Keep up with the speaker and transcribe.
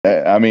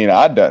I mean,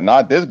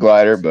 not this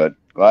glider, but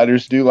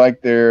gliders do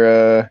like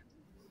their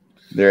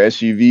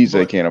SUVs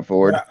they But can't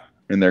afford but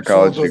in their so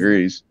college does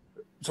degrees.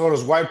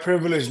 white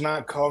privilege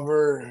not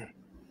cover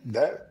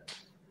that?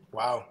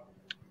 Wow.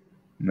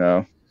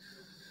 No,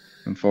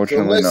 So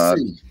unfortunately let's not.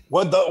 see.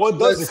 What does it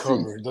Let's see.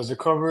 cover? Does it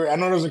cover? I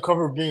know it doesn't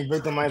cover being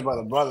victimized by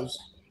the brothers.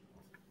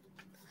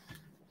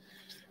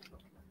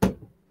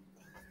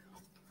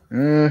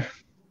 I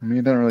mean,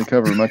 it doesn't really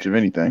cover much of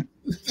anything.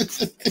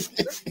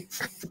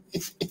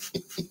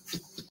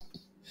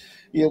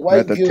 Yeah, I'm at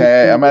white the guilt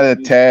tag. pretty I'm at much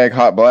the tag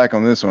hot black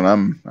on this one.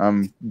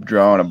 I'm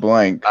drawing a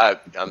blank.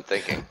 I'm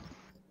thinking.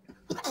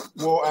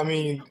 Well, I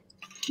mean,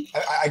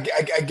 I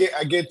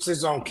get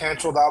this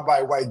canceled out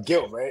by white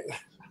guilt, right?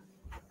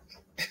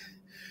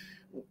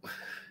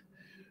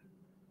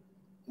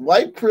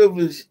 white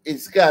privilege.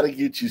 It's got to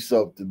get you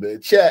something,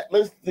 man. Chat.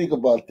 Let's think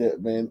about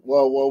that, man.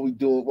 While we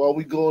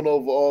going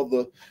over all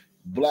the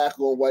black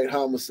on white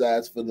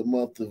homicides for the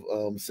month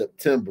of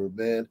September,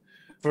 man.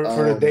 For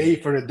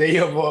the day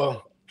of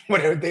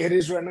whatever day it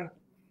is right now.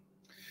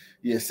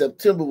 Yeah,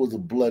 September was a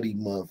bloody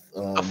month.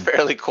 A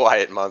fairly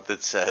quiet month,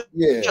 it said.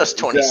 Yeah, just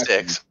 26.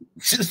 Exactly.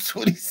 Just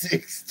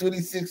 26.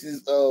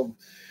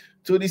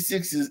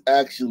 26 is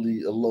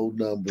actually a low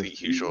number. The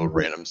usual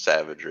random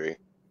savagery.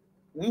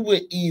 We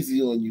went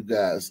easy on you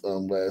guys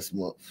last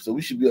month, so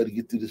we should be able to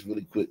get through this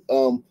really quick.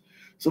 So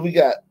we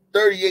got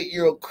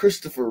 38-year-old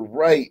Christopher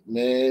Wright,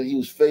 man. He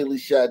was fatally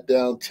shot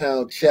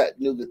downtown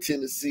Chattanooga,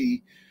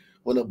 Tennessee,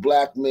 when a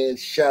black man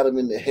shot him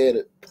in the head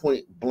at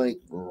point blank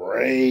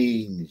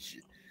range.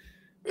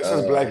 This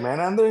is Black Man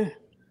under.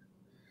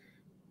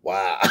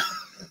 Wow.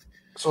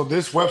 So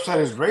this website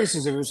is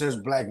racist if it says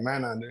Black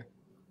Man under.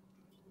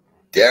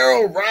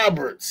 Daryl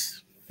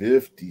Roberts,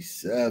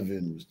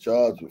 57, was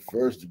charged with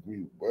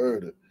first-degree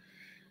murder.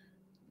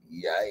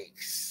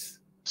 Yikes.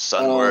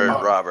 Sunward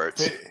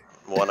Roberts.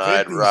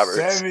 One-eyed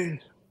Roberts.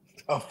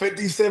 A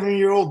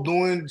 57-year-old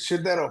doing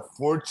shit that a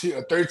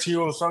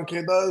 13-year-old son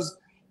kid does?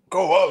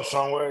 Go up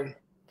somewhere.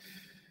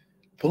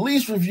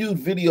 Police reviewed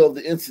video of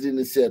the incident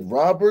and said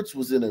Roberts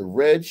was in a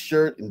red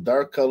shirt and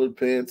dark-colored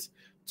pants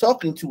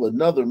talking to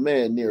another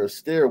man near a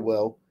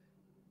stairwell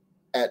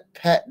at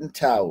Patton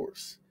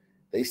Towers.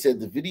 They said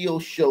the video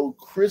showed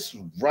Chris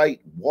Wright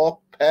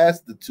walk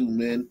past the two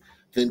men,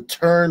 then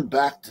turn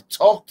back to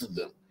talk to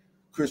them.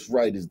 Chris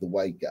Wright is the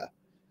white guy.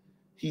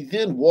 He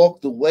then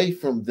walked away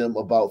from them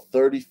about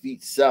 30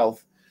 feet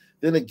south,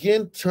 then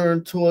again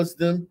turned towards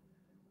them,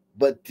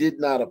 but did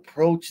not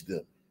approach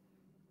them.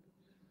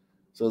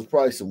 So there's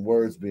probably some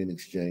words being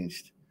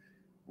exchanged.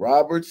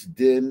 Roberts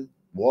then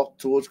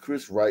walked towards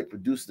Chris Wright,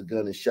 produced the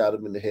gun, and shot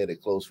him in the head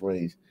at close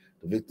range.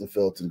 The victim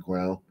fell to the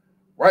ground.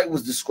 Wright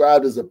was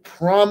described as a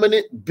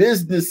prominent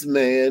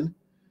businessman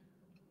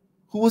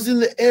who was in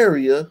the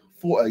area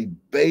for a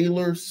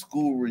Baylor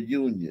school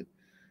reunion.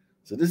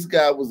 So this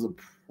guy was a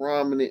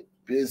prominent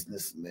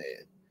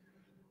businessman.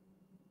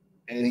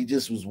 And he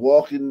just was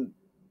walking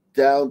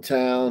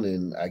downtown,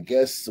 and I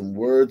guess some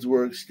words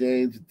were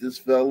exchanged with this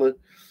fella.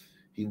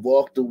 He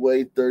walked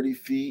away 30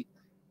 feet,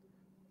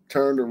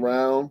 turned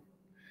around,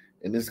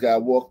 and this guy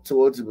walked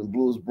towards him and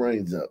blew his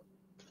brains up.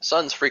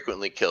 Sons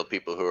frequently kill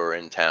people who are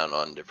in town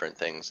on different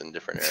things in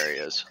different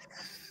areas.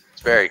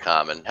 It's very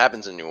common.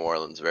 Happens in New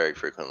Orleans very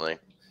frequently.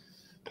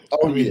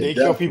 Oh, I mean, they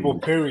kill people,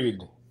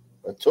 period.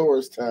 A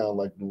tourist town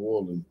like New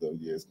Orleans, though,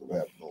 yeah, it's gonna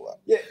happen a lot.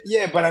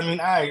 Yeah, but I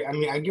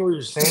get what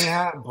you're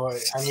saying,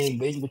 but I mean,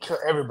 they kill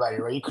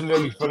everybody, right? You can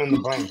literally fill in the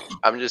blank.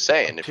 I'm just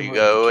saying, if you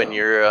go and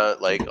you're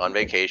like on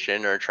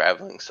vacation or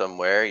traveling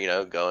somewhere, you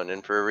know, going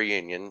in for a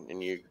reunion,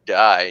 and you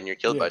die and you're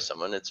killed by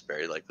someone, it's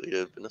very likely to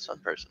have been a Sun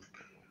person.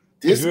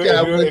 If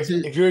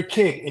you're a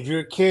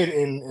kid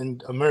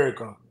in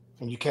America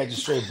and you catch a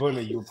stray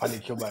bullet, you'll probably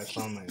kill by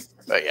someone.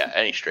 But yeah,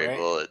 any stray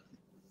bullet.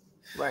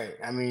 Right.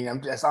 I mean, I'm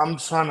trying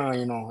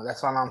to,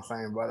 that's all I'm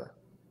saying, brother.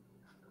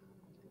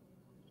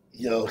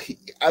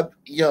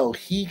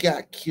 He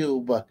got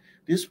killed by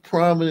this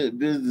prominent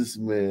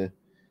businessman.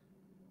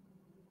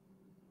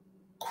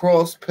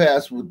 Crossed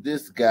paths with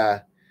this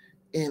guy,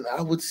 and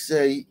I would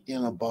say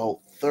in about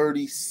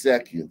 30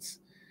 seconds,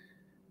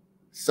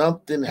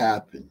 something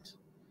happened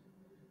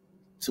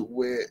to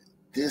where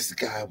this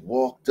guy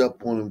walked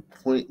up on him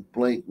point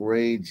blank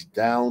range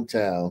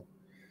downtown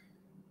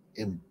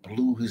and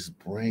blew his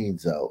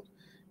brains out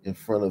in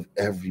front of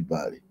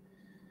everybody.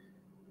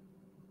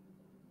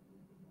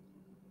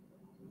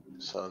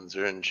 Sons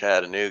are in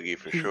Chattanooga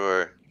for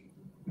sure.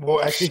 Well,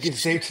 I think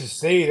it's safe to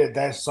say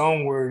that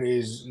song word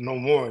is no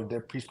more.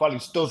 He's probably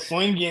still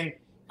swinging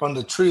from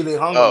the tree they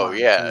hung on.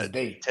 Yeah,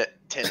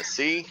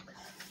 Tennessee.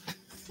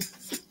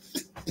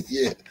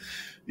 Yeah,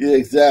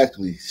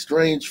 exactly.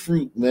 Strange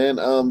fruit, man.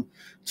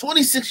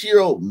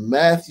 26-year-old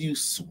Matthew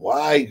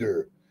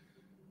Swiger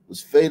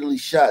was fatally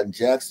shot in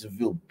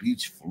Jacksonville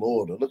Beach,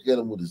 Florida. Look at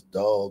him with his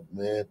dog,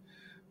 man.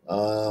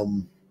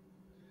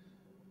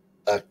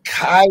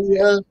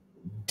 Akaya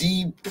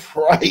D.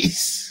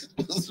 Price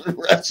was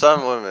arrested.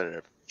 Some women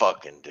are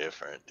fucking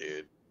different,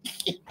 dude.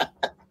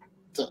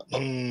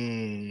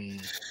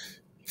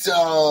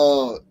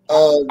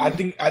 I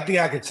think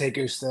I could take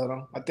her still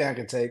though. I think I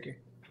could take her.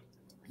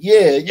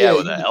 Yeah,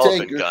 with an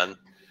elephant gun.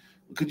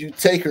 Could you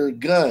take her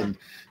gun?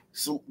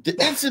 So the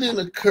incident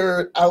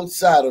occurred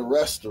outside a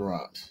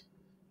restaurant.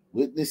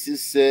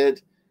 Witnesses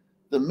said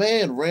the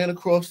man ran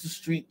across the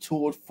street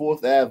toward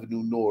 4th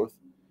Avenue North,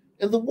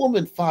 and the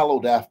woman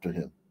followed after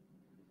him.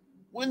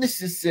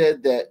 Witnesses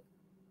said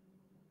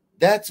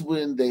that's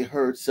when they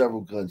heard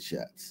several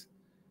gunshots.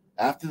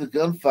 After the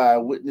gunfire,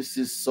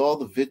 witnesses saw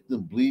the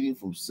victim bleeding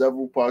from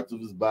several parts of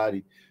his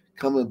body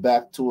coming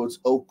back towards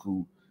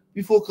Oku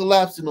before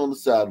collapsing on the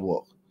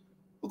sidewalk.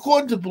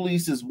 According to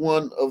police, as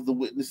one of the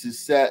witnesses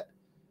sat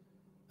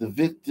the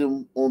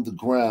victim on the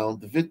ground,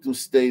 the victim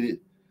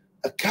stated,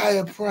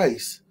 Akaya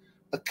Price,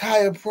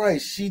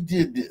 she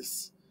did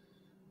this.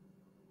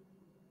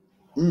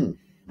 Wow.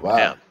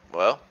 Yeah,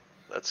 well,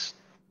 that's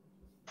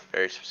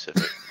very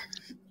specific.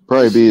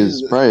 Probably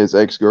his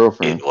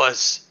ex-girlfriend. It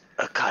was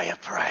Akaya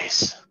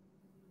Price.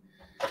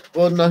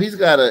 Well, no, he's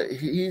got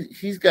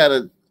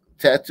a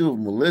tattoo of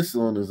Melissa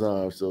on his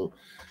arm, so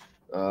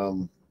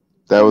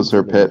that was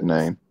her pet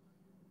name.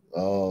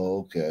 Oh,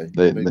 okay.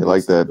 They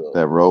like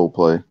that role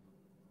play.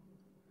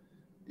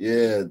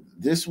 Yeah,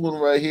 this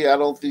one right here, I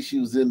don't think she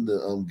was in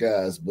the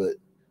guys, but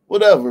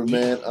whatever,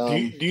 man.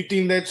 Do you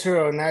think that's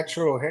her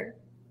natural hair,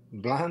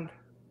 blonde?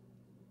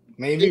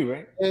 Maybe,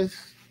 right?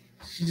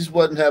 She just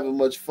wasn't having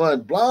much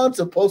fun. Blonde's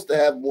supposed to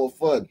have more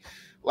fun.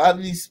 A lot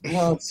of these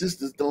blonde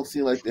sisters don't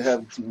seem like they're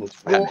having too much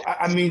fun. Well,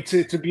 I mean,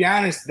 to be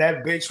honest,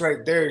 that bitch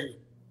right there,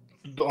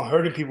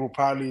 hurting people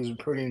probably is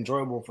pretty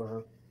enjoyable for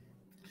her.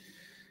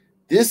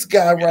 This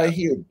guy right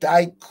here,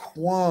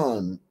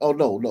 Daquan. Oh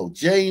no,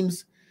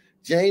 James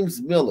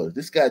Miller.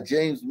 This guy,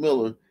 James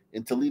Miller,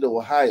 in Toledo,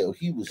 Ohio,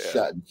 he was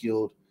shot and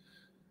killed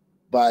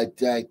by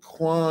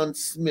Daquan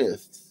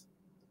Smith.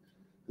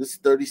 This is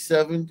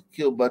 37,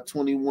 killed by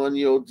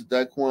 21-year-old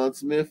Daquan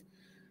Smith.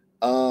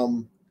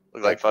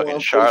 Look like fucking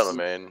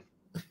Charlemagne.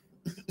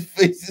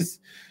 Faces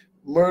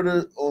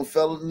murder on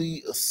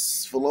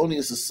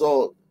felonious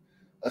assault.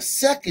 A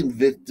second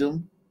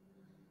victim,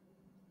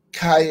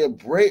 Kaya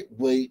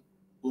Braithwaite,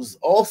 was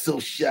also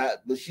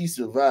shot, but she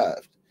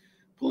survived.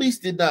 Police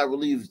did not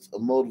relieve a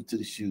motive to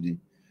the shooting.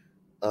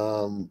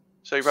 So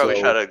he probably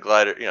shot a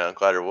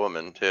glider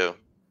woman too,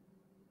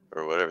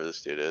 or whatever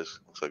this dude is.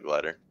 Looks like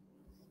glider.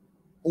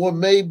 Or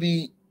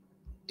maybe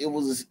it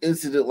was an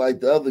incident like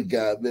the other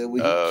guy, man.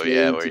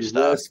 Where he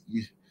stopped.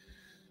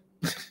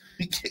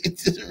 He came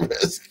to the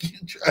rescue.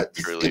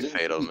 Truly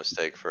fatal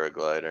mistake for a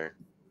glider.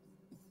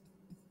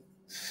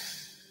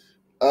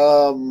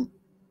 2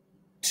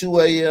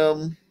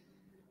 a.m.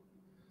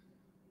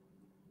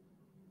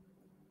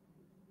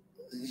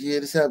 Yeah,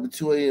 this happened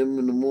 2 a.m.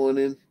 in the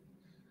morning.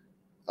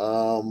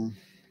 The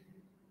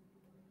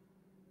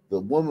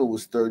woman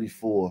was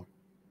 34.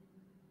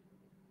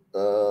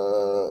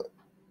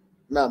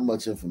 Not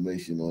much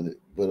information on it,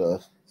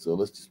 but so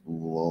let's just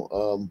move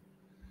along.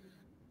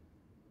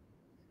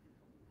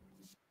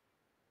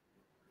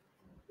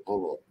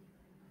 Hold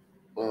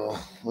on.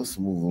 Let's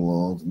move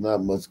along.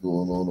 Not much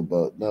going on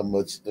not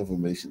much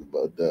information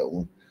about that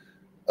one.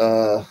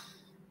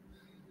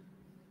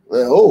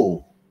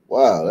 Oh,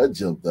 wow, that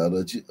jumped out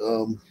at you.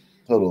 Hold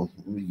on,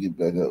 let me get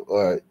back up.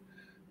 All right.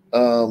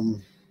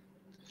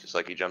 Just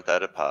like he jumped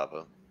out at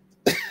Pava.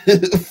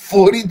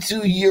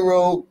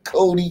 42-year-old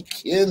Cody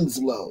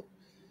Kinslow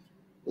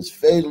was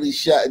fatally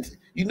shot.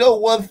 You know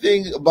one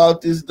thing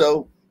about this,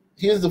 though?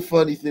 Here's the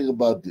funny thing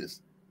about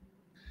this.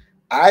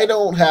 I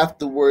don't have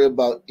to worry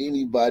about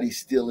anybody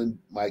stealing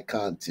my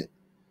content.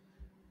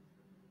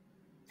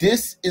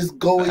 This is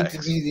going to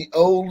be the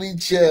only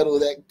channel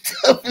that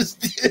covers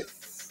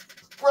this.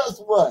 Press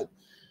one.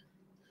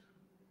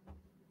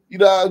 You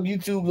know how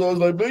YouTube was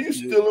like, man, you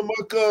stealing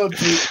my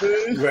content,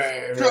 man.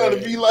 Right, trying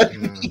to be like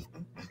me.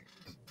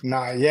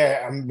 Nah,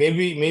 yeah,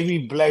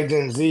 maybe Black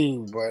Gen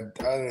Z,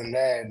 but other than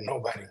that,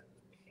 nobody.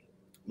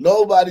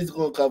 Nobody's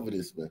gonna cover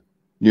this, man.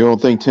 You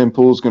don't think Tim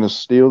Pool's gonna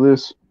steal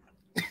this?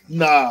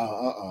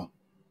 Nah,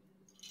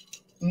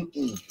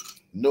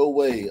 no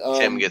way.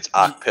 Tim gets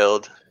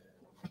ock-pilled.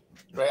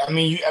 Right. I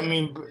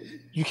mean,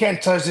 you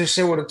can't touch this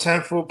shit with a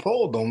 10-foot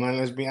pole, though, man.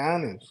 Let's be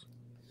honest.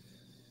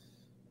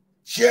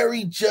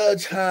 Jerry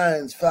Judge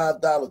Hines,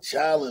 $5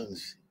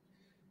 challenge.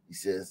 He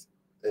says,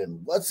 and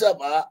what's up,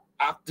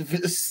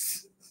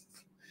 activists?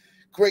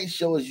 Great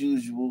show as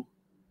usual.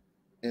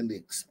 And the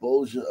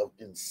exposure of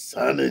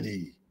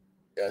insanity.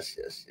 Yes.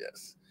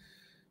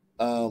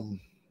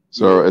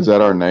 So is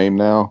that our name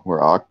now?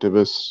 We're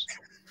Octavists.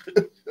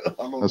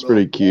 That's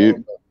pretty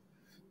cute.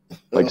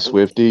 Like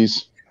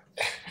Swifties.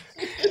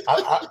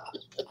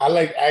 I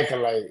like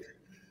Acolyte.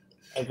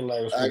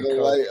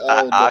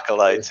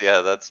 Acolytes,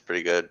 yeah, that's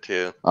pretty good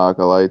too.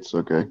 Acolytes,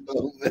 okay.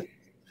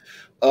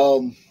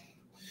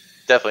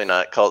 Definitely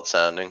not cult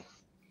sounding.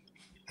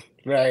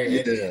 Right. Yeah,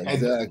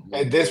 exactly.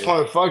 At this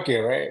point, fuck it,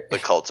 right? The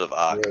cult of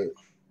Ock.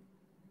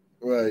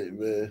 Right,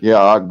 man. Yeah,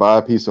 Ock, buy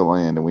a piece of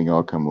land and we can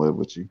all come live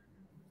with you.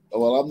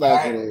 Well, I'm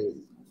not gonna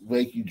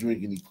make you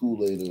drink any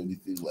Kool-Aid or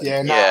anything like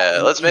that.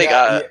 Yeah, let's make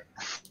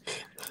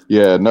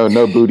Yeah, no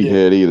booty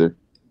head either.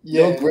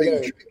 Yeah, No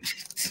great look.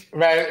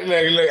 Right,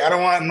 look, I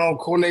don't want no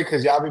Kool-Aid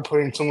because y'all be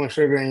putting too much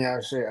sugar in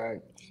y'all shit. All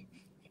right.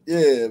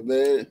 Yeah,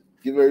 man.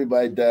 Give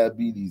everybody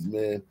diabetes,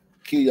 man.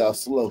 Kill y'all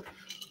slow.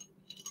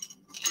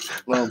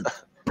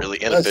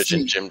 Really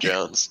inefficient Jim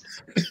Jones.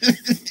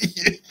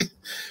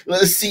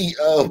 Let's see.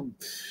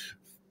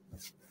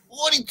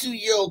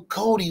 42-year-old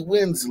Cody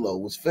Winslow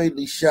was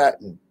fatally shot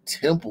in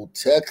Temple,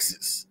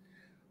 Texas.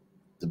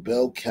 The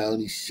Bell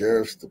County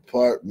Sheriff's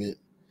Department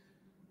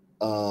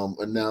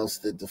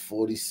announced that the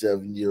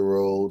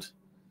 47-year-old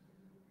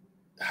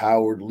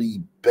Howard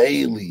Lee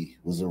Bailey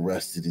was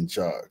arrested and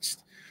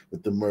charged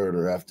with the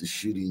murder after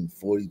shooting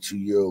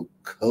 42-year-old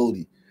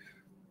Cody.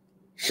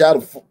 Shot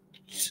him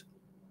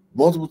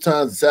multiple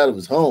times inside of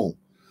his home.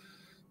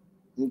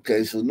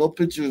 Okay, so no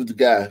picture of the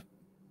guy.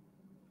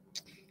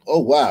 Oh,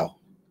 wow.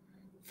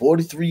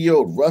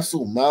 43-year-old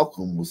Russell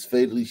Malcolm was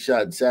fatally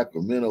shot in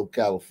Sacramento,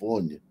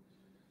 California.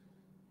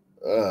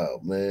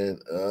 Oh, man.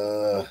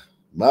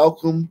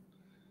 Malcolm,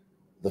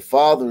 the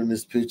father in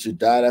this picture,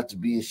 died after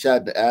being shot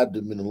in the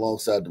abdomen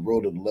alongside the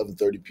road at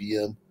 11:30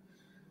 p.m.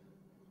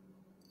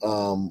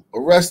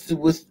 Arrested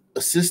with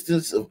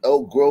assistance of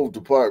Elk Grove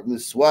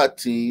Department SWAT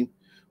team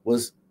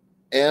was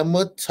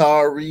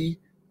Amatari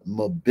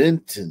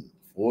Mabenton,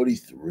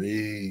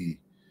 43.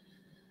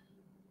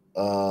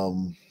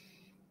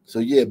 So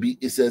yeah,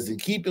 it says, in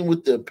keeping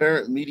with the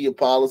apparent media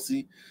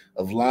policy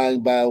of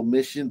lying by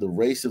omission, the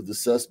race of the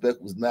suspect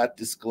was not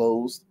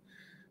disclosed.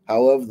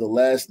 However, the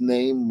last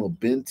name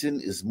Mabenton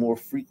is more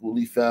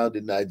frequently found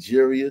in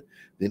Nigeria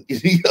than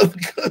any other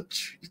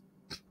country.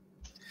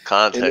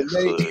 Context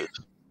clues.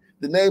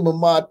 The name of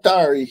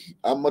Amatari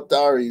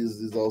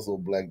is also a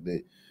black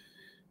name.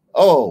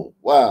 Oh,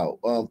 wow.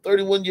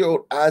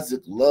 31-year-old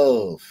Isaac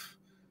Love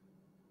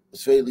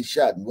was fatally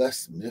shot in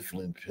West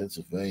Mifflin,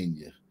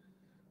 Pennsylvania.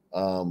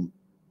 Yeah,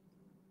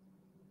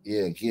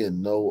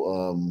 again,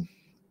 no.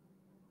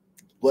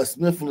 West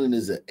Mifflin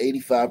is an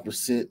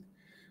 85%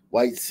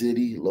 white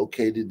city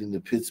located in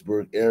the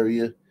Pittsburgh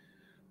area.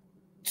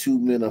 2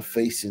 men are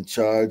facing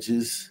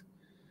charges.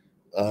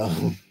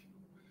 I'm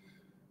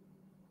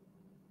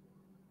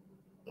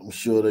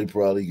sure they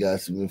probably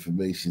got some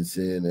information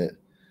saying that.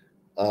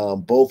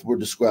 Both were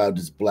described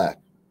as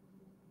black.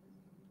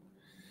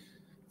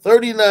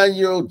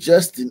 39-year-old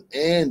Justin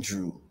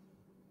Andrew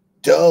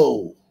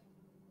Doe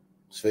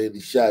was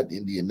fatally shot in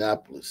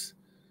Indianapolis,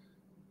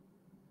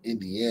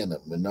 Indiana.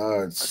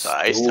 Menard's That's an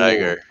Ice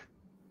Tiger.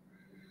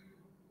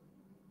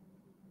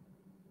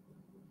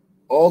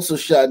 Also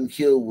shot and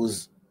killed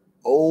was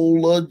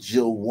Ola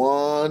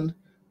Jawan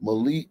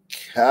Malik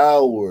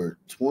Coward,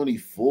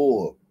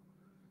 24.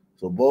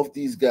 So both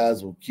these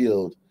guys were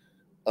killed.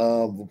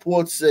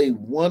 Reports say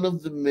one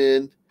of the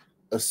men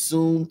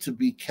assumed to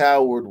be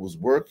Coward was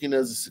working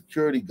as a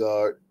security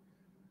guard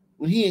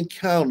when he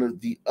encountered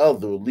the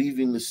other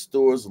leaving the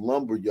store's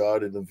lumber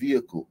yard in a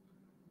vehicle.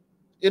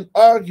 An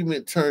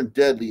argument turned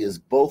deadly as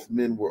both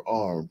men were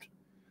armed.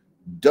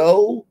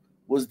 Doe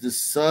was the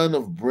son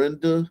of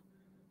Brenda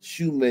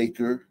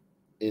Shoemaker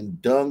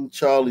and Dung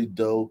Charlie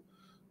Doe,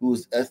 who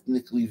was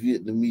ethnically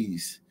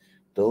Vietnamese.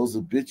 Doe's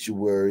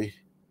obituary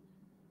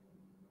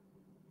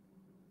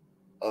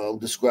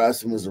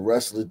describes him as a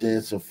wrestler,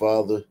 dancer,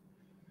 father.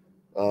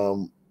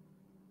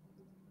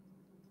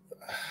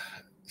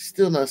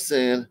 Still not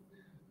saying.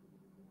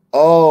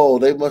 Oh,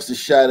 they must have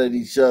shot at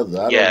each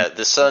other. Yeah,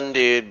 the son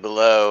dude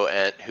below,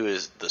 and who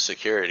is the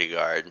security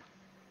guard,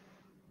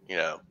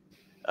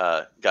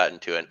 got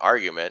into an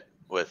argument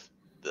with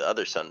the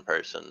other son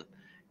person,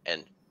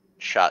 and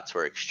shots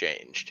were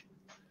exchanged.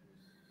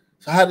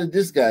 So how did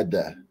this guy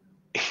die?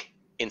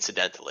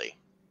 Incidentally.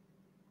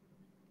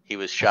 He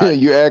was shot.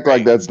 You act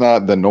like that's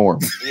not the norm.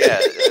 Yeah,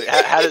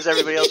 how does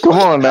everybody else Come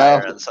on now,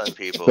 around Sun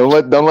people?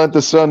 Don't let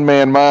the Sun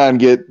Man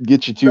mind get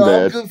you too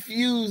bad. I'm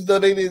confused though.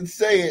 They didn't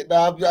say it.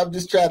 No, I'm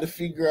just trying to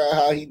figure out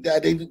how he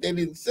died. They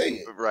didn't say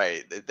it.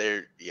 Right.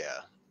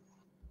 Yeah.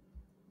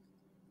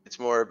 It's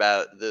more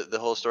about the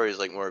whole story is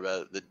like more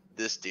about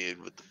this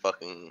dude with the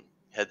fucking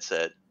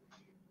headset.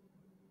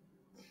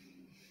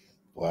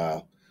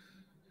 Wow.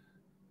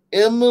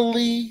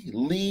 Emily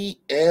Lee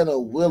Anna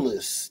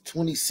Willis,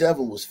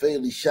 27, was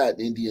fatally shot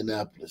in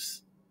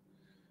Indianapolis.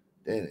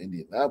 Damn,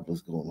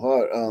 Indianapolis going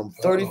hard.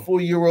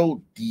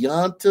 34-year-old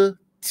Deonta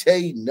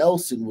Tay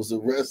Nelson was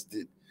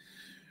arrested.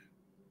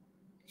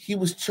 He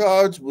was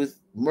charged with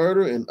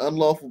murder and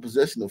unlawful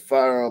possession of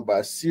firearm by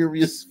a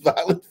serious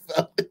violent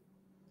felon.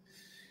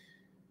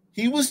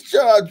 He was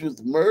charged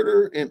with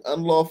murder and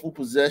unlawful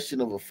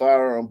possession of a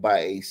firearm by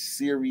a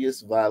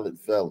serious violent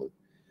felon.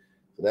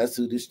 So that's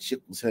who this chick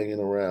was hanging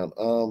around.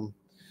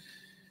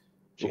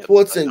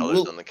 Reports say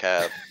on the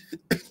cab.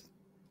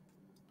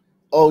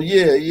 Oh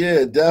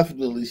yeah,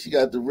 definitely. She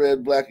got the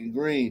red, black, and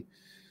green.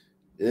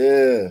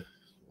 Yeah.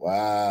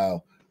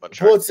 Wow.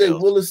 Reports say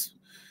Willis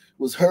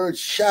was heard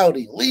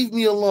shouting, "Leave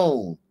me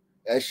alone,"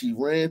 as she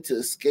ran to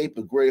escape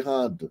a gray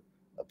Honda.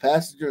 A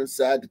passenger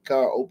inside the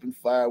car opened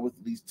fire with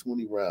at least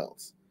 20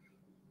 rounds.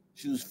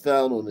 She was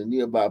found on a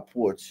nearby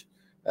porch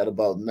at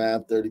about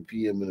 9:30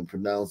 p.m. and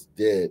pronounced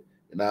dead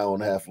an hour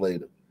and a half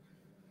later.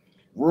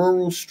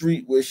 Rural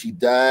street where she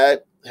died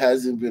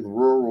hasn't been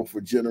rural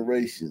for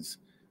generations.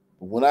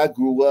 But when I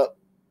grew up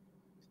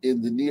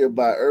in the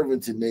nearby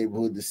Irvington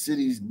neighborhood, the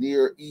city's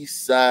near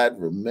east side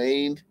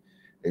remained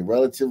a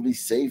relatively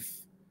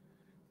safe,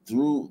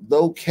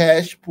 though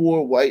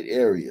cash-poor white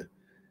area.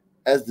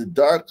 As the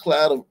dark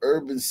cloud of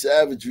urban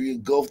savagery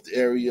engulfed the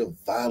area,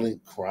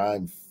 violent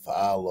crime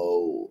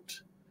followed.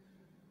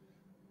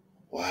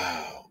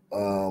 Wow.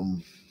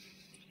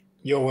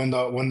 Yo,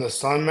 when the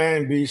Sun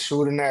Man be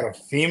shooting at a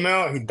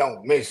female, he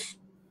don't miss.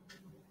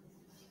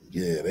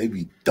 Yeah, they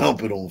be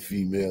dumping on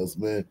females,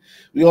 man.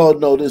 We all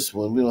know this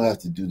one. We don't have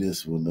to do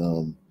this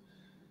one.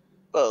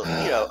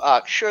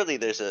 Well, surely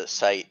there's a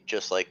site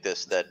just like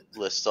this that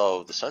lists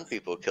all of the Sun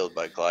people killed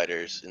by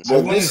gliders.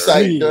 Well, this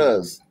site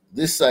does.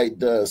 This site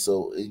does.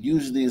 So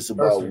usually it's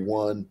about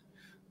one,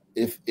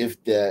 if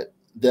that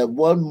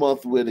 1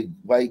 month where the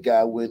white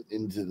guy went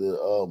into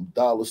the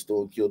dollar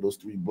store and killed those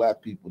 3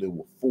 black people. There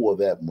were 4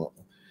 that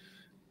month.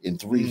 In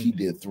 3, he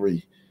did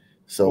 3.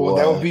 So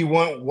that would be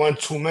one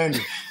too many.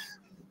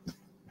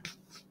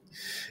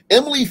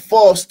 Emily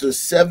Foster,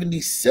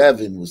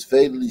 77, was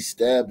fatally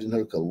stabbed in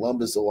her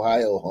Columbus,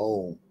 Ohio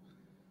home.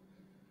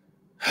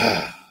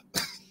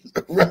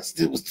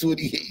 Arrested was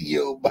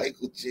 28-year-old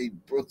Michael J.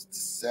 Brooks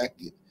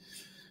II.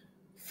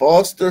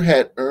 Foster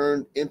had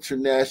earned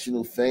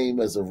international fame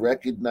as a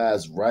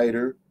recognized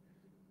writer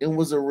and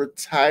was a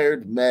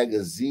retired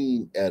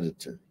magazine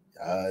editor.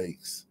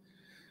 Yikes.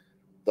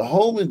 The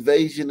home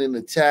invasion and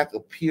attack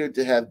appeared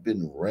to have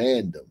been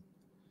random.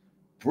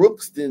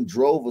 Brooks then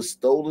drove a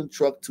stolen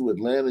truck to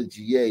Atlanta,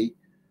 GA,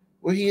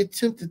 where he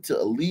attempted to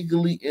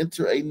illegally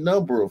enter a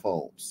number of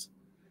homes.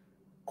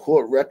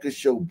 Court records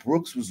show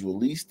Brooks was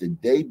released a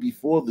day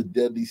before the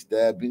deadly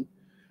stabbing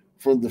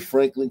from the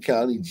Franklin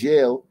County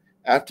Jail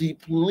after he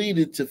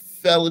pleaded to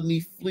felony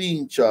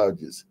fleeing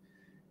charges.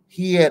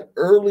 He had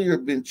earlier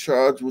been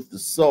charged with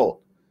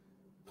assault.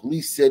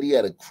 Police said he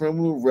had a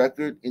criminal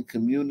record in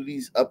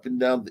communities up and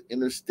down the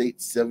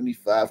Interstate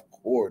 75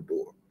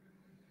 corridor.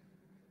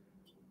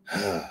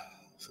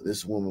 So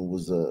this woman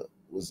was a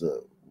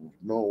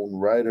known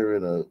writer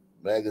and a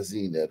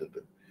magazine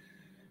editor.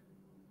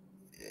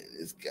 And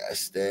this guy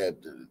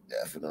stabbed her to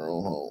death in her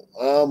own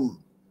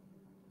home.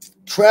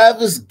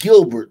 Travis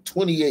Gilbert,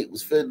 28,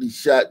 was fatally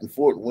shot in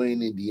Fort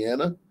Wayne,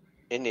 Indiana.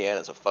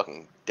 Indiana's a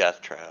fucking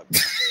death trap.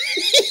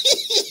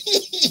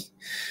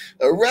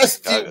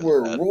 Arrested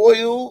were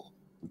Royal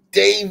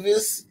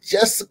Davis,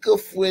 Jessica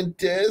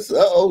Fuentes,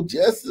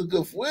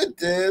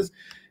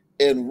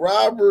 and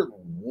Robert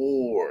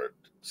Ward.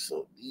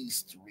 So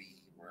these 3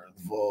 were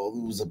involved.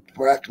 It was a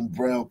black and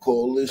brown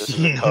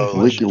coalition.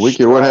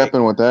 Wicked, what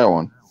happened with that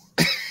one?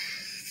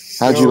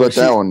 How'd you let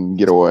that one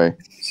get away?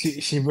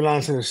 She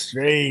belongs to the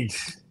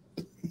streets.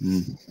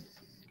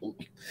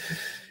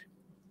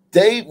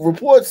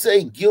 Reports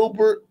say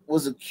Gilbert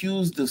was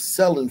accused of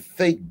selling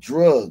fake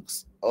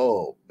drugs.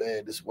 Oh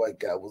man, this white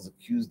guy was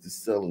accused of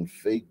selling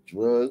fake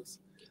drugs.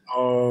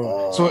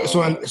 So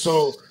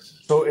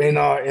in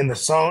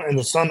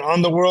the Sun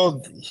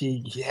Underworld,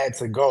 he had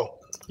to go.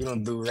 You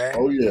don't do that.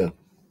 Oh yeah.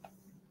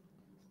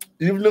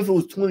 Even if it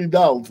was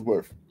 $20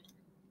 worth.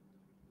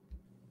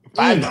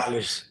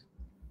 $5.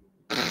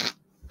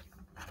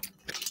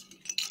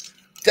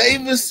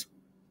 Davis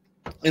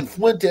and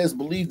Fuentes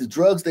believed the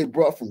drugs they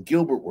brought from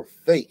Gilbert were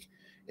fake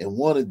and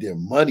wanted their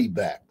money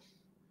back.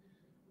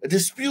 A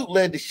dispute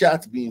led to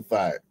shots being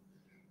fired.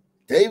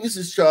 Davis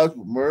is charged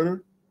with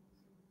murder,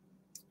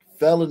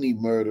 felony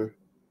murder,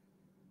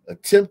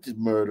 attempted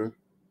murder,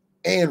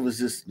 and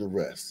resisting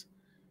arrest.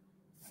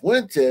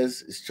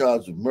 Fuentes is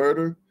charged with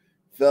murder,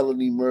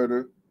 felony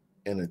murder,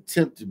 and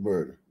attempted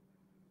murder.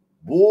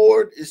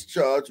 Ward is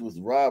charged with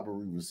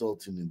robbery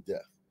resulting in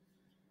death.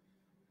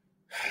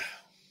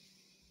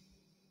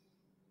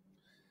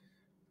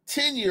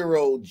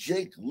 10-year-old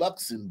Jake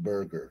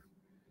Luxenberger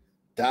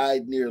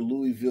died near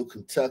Louisville,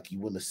 Kentucky,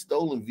 when a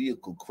stolen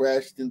vehicle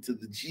crashed into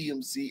the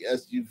GMC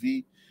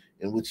SUV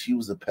in which he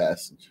was a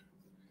passenger.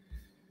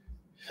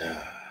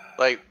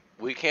 Like,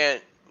 we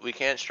can't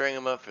string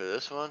him up for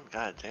this one?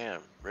 God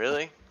damn,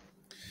 really?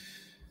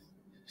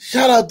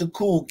 Shout out to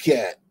Cool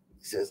Cat.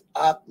 He says,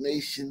 Ock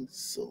Nation,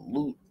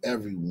 salute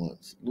everyone.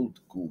 Salute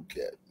the Cool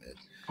Cat, man.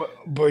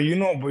 But you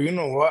know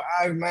what,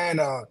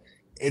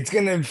 it's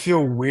gonna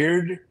feel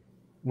weird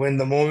when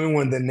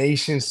the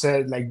nation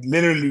said, like,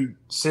 literally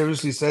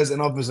seriously says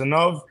enough is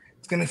enough.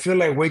 It's gonna feel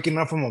like waking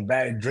up from a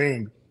bad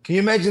dream. Can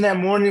you imagine that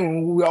morning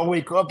when we all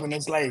wake up and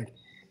it's like,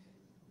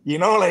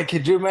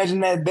 could you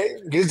imagine that day?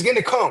 It's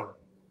gonna come.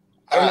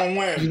 I don't know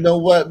when. You know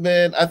what,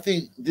 man? I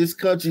think this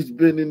country's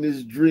been in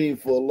this dream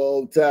for a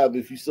long time.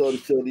 If you saw the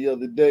show the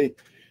other day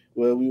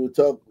where we were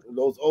talking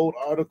those old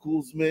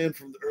articles, man,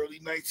 from the early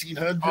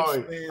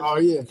 1900s, man. Oh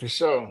yeah, for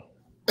sure.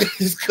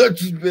 This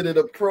country's been in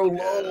a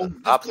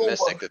prolonged.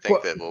 Optimistic to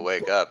think that we'll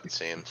wake up, it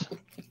seems.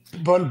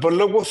 But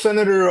look what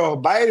Senator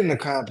Biden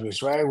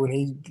accomplished, right? When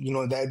he,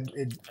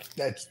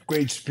 that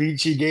great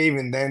speech he gave,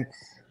 and then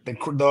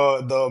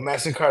the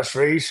mass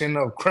incarceration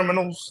of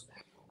criminals.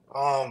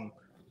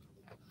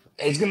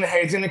 It's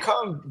gonna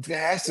come. It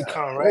has to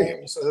come,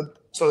 right? So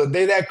the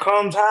day that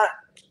comes,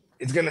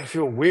 it's gonna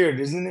feel weird,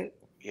 isn't it?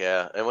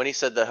 Yeah, and when he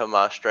said the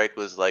Hamas strike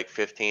was like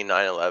 15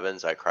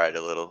 9/11s, I cried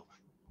a little.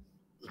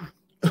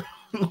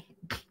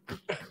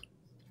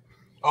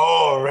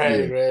 Oh,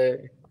 right.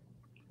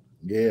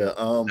 Yeah.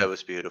 That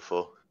was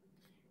beautiful.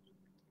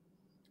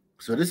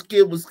 So this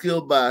kid was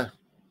killed by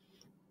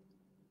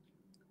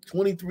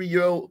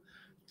 23-year-old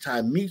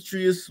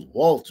Timotheus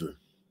Walter.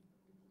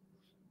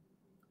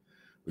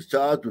 Was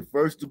charged with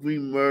first-degree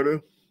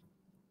murder,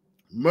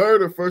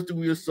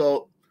 first-degree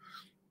assault,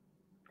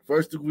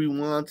 first-degree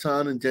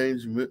wanton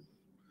endangerment,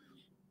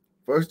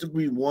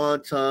 first-degree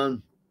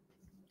wanton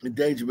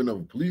endangerment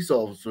of a police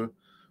officer,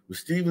 with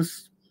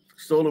Stevens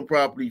stolen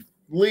property,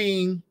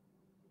 fleeing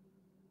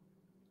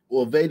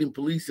or evading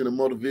police in a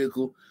motor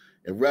vehicle,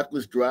 and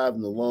reckless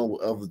driving along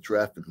with other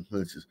traffic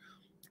offenses.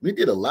 We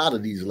did a lot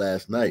of these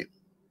last night.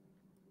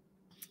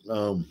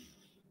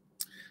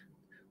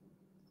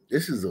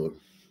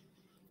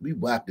 We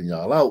whacking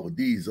y'all out with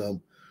these.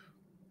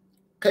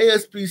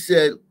 KSP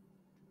said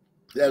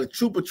that a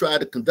trooper tried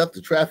to conduct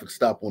a traffic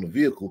stop on a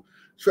vehicle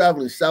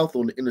traveling south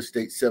on the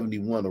Interstate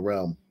 71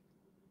 around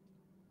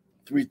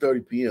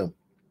 3:30 p.m.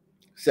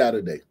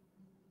 Saturday.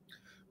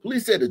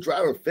 Police said the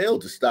driver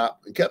failed to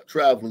stop and kept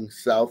traveling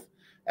south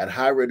at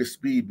high rate of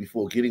speed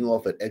before getting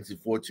off at exit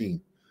 14.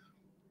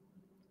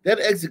 That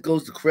exit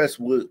goes to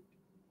Crestwood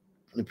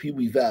and Pee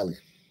Wee Valley.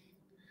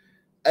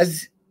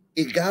 As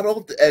it got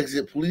off the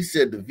exit, police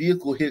said the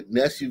vehicle hit an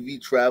SUV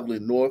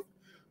traveling north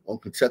on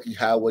Kentucky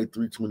Highway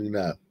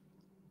 329.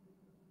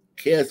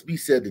 KSB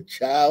said the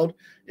child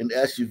in the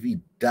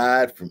SUV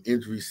died from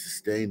injuries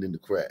sustained in the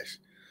crash.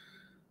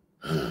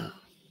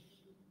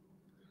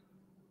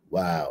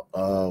 Wow.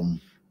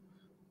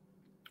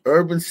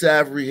 Urban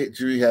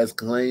Savagery has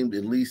claimed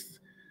at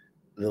least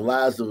the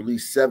lives of at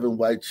least 7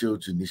 white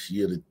children this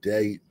year to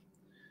date.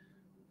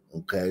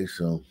 Okay,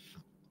 so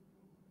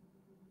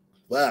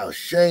wow,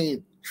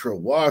 Shane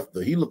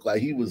Trewartha, he looked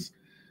like he was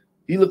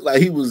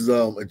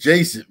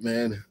adjacent,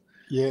 man.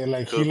 Yeah,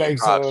 like he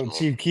likes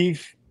Chief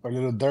Keef or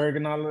Little Durk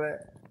and all of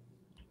that.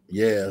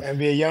 Yeah,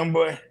 NBA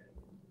Youngboy.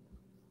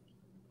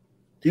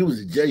 He was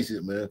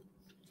adjacent, man.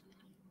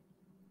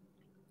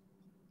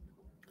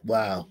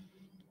 Wow.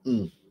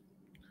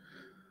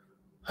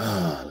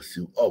 Let's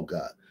see. Oh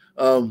God.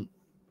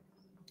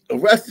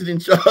 Arrested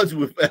and charged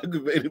with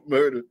aggravated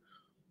murder,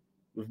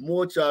 with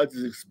more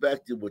charges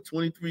expected, with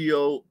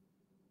 23-year-old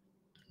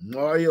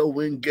Mario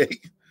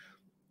Wingate.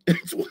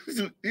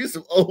 These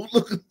some old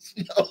looking.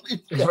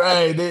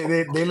 Right.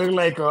 They look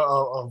like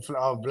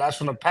a blast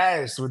from the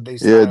past with they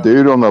style. Yeah,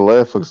 dude on the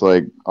left looks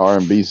like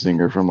R&B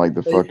singer from like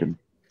the fucking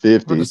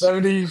 50s. From the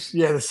 70s?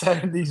 Yeah, the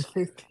 70s,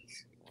 50s.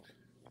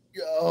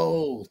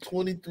 Yo,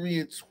 23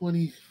 and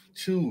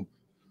 22.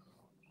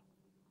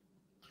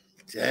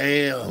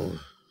 Damn.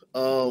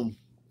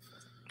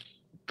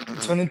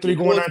 23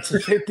 going on to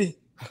 50.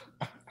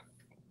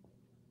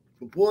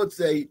 Reports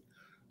say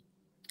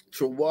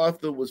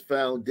Trewartha was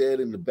found dead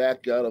in the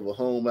backyard of a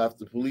home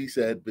after police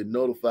had been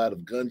notified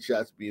of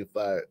gunshots being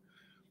fired.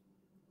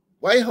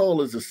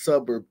 Whitehall is a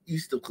suburb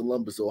east of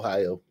Columbus,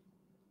 Ohio.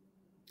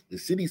 The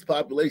city's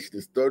population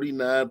is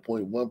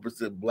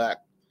 39.1% black,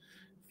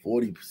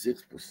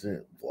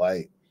 46%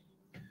 white.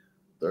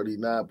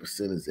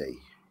 39% is a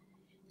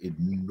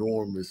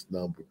enormous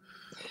number.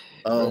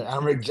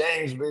 I'm Rick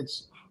James,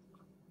 bitch.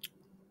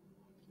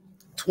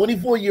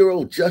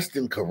 24-year-old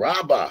Justin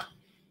Caraba.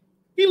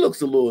 He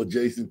looks a little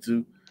adjacent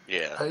to.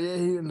 Yeah. Oh, yeah,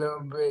 he a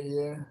little bit,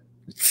 yeah.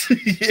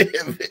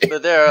 Yeah, man.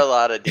 But there are a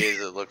lot of dudes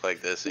that look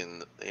like this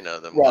in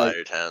the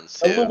minor towns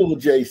too. A little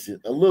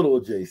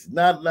adjacent.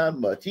 Not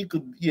much. He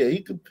could be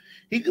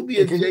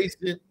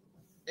adjacent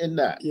and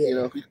not. Yeah. You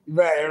know.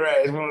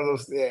 Right. It's one of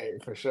those. Yeah,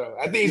 for sure.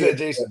 I think he's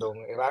adjacent though.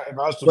 If I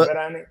was to bet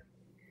on it.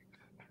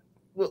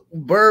 Well,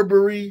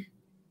 Burberry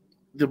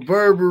and the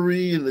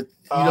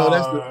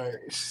that's the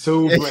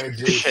super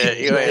adjacent.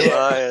 You ain't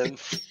lying.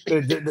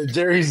 The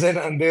jury's in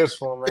on this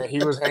one, man. He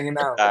was hanging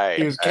out.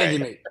 He was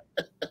kicking it.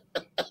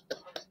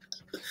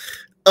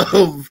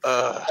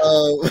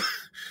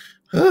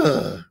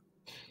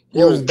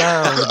 He was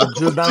down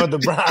with the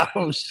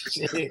Browns.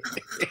 Shit.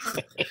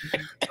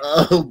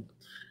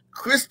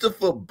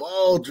 Christopher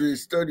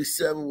Baldridge,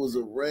 37, was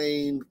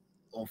arraigned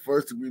on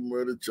first-degree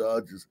murder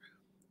charges.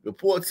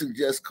 Reports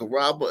suggest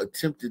Caraba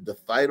attempted to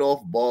fight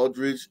off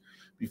Baldridge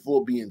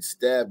before being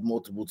stabbed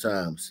multiple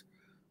times.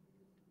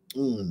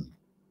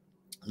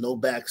 No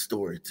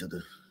backstory to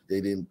the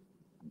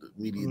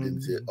media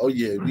didn't say. Oh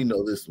yeah, we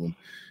know this one.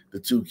 The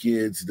 2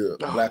 kids, the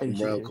Black and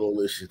Brown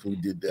Coalition, we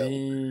did that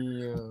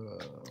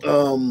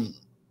one.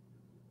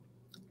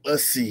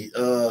 Let's see.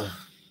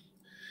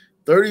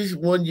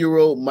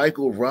 31-year-old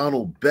Michael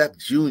Ronald Beck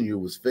Jr.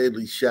 was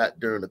fatally shot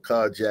during a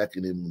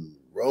carjacking in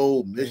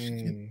Monroe,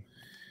 Michigan.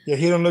 Yeah,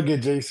 he don't look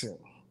adjacent.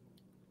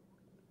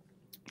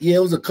 Yeah,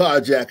 it was a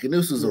carjacking.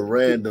 This was a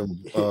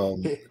random.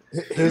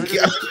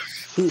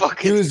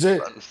 He was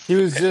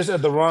just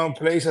at the wrong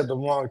place at the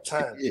wrong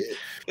time. Yeah.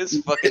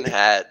 His fucking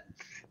hat.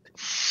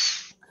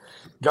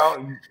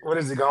 What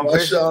is it? Gone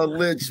Marshawn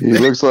Lynch. He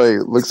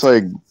looks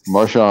like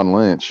Marshawn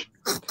Lynch.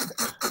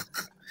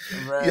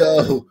 Right.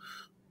 Yo,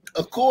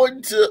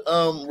 according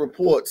to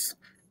reports,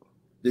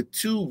 the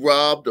two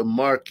robbed a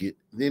market,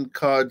 then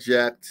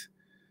carjacked.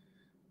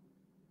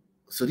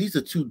 So these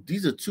are two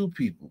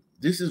people.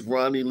 This is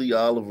Ronnie Lee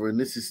Oliver and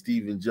this is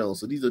Stephen Jones.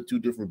 So these are two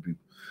different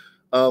people.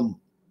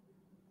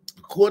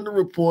 According to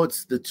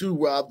reports, the two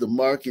robbed the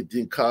market,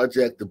 then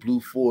carjacked the blue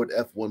Ford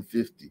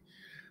F-150.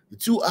 The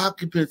two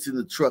occupants in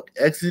the truck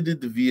exited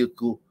the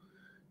vehicle,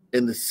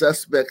 and the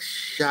suspect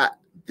shot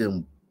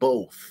them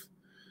both.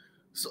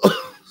 So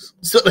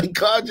they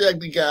carjacked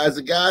the guys.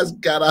 The guys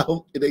got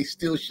out, and they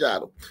still shot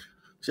them.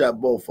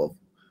 Shot both of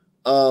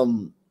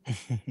them.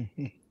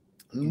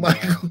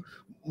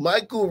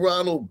 Michael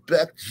Ronald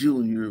Beck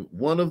Jr.,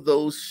 one of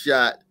those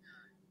shot,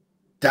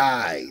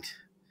 died.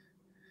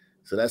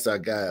 So that's our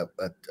guy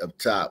up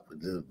top.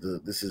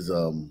 This is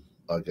our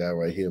guy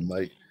right here,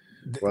 Mike.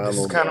 This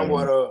is kind of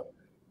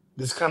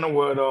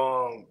what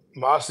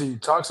Mossy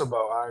talks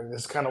about.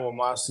 This is kind of what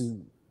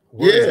Mossy.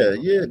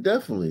 Yeah,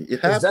 definitely.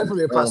 It's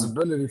definitely a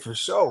possibility for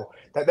sure.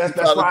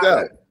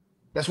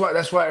 That's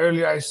why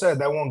earlier I said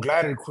that one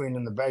glider queen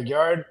in the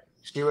backyard.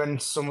 She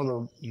went some of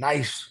the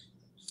nice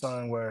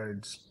slang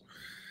words.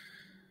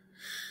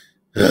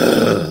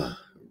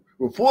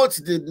 Reports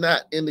did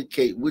not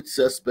indicate which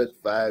suspect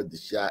fired the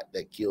shot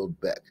that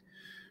killed Beck.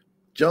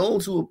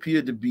 Jones, who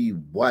appeared to be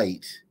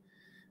white,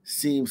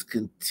 seems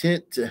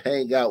content to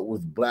hang out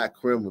with black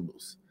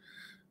criminals.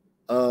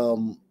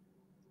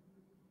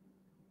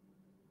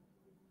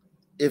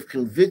 If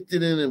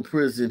convicted and in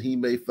prison, he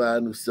may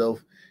find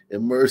himself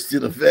immersed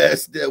in a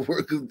vast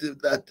network of them,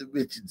 not to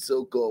mention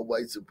so-called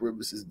white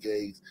supremacist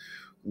gangs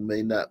who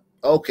may not.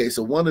 Okay,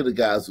 so one of the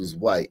guys was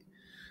white.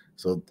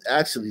 So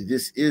actually,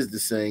 this is the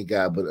same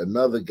guy, but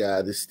another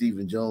guy, this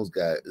Stephen Jones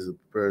guy, is a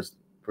person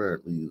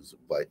apparently who's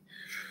white.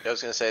 I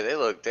was gonna say they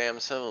look damn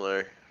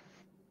similar.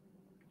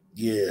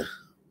 Yeah.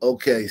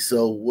 Okay,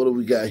 so what do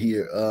we got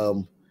here?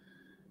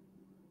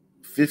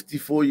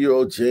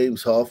 54-year-old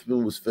James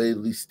Hoffman was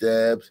fatally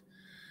stabbed.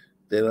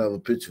 They don't have a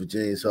picture of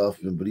James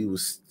Hoffman, but he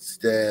was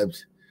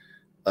stabbed.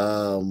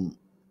 And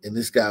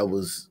this guy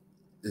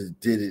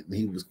did it, and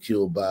he was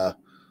killed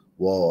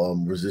while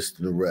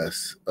resisting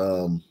arrest.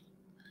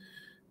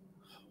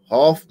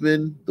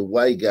 Hoffman, the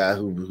white guy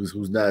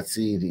who's not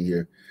seen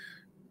here,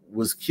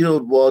 was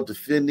killed while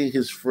defending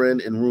his friend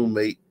and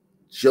roommate,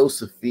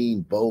 Josephine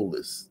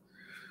Bolus.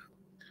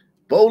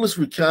 Bolus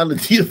recounted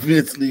the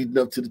events leading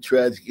up to the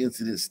tragic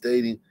incident,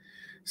 stating,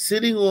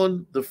 "Sitting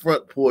on the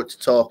front porch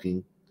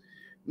talking,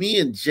 me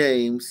and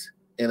James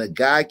and a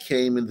guy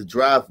came in the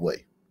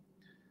driveway.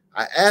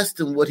 I asked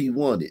him what he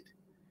wanted,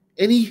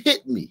 and he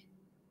hit me.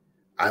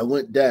 I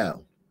went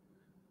down.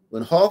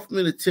 When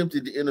Hoffman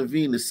attempted to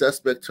intervene, the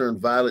suspect turned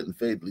violent and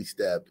fatally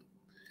stabbed him.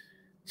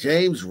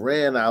 James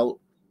ran out,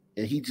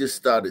 and he just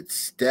started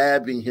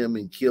stabbing him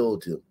and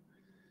killed him.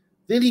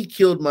 Then he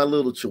killed my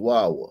little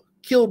chihuahua,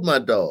 killed my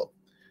dog,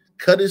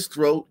 cut his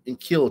throat, and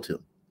killed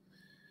him."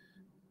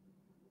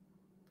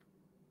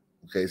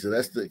 Okay, so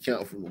that's the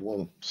account from the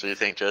woman. So you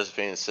think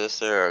Josephine's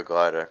sister or a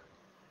glider?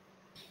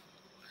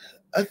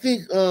 I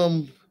think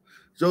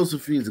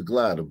Josephine's a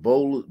glider.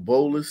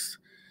 Bolus.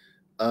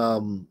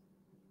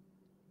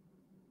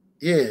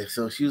 Yeah,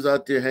 so she was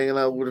out there hanging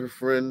out with her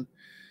friend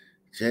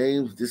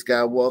James. This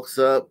guy walks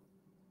up,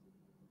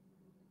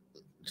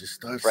 just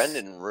starts. Friend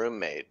and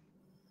roommate.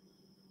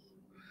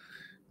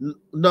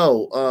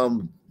 No,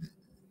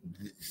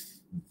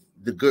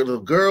 the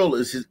girl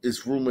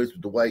is roommates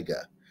with the white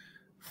guy.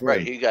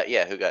 Right, who got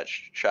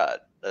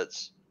shot. I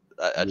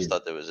just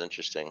thought that was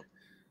interesting.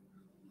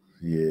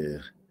 Yeah.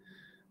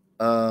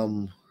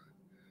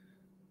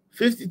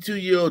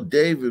 52-year-old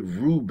David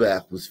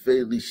Ruback was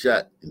fatally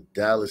shot in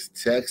Dallas,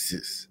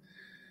 Texas.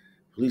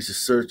 Police are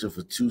searching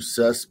for two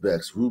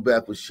suspects.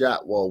 Ruback was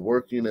shot while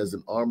working as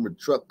an armored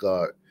truck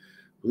guard.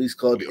 Police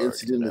called the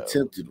incident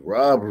attempted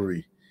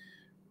robbery.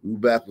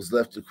 Ruback was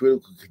left in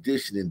critical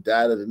condition and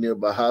died at a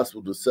nearby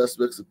hospital. The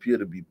suspects appear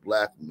to be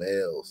black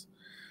males.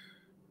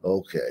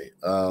 Okay.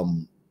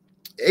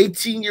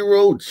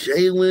 18-year-old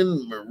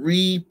Jalen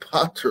Marie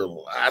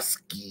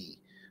Poturowski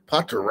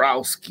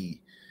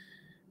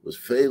was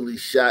fatally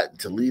shot in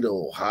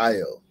Toledo,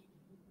 Ohio.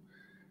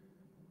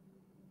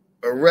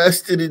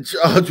 Arrested and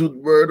charged with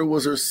murder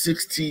was her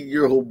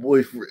 16-year-old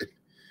boyfriend.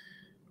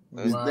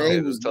 His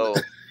name was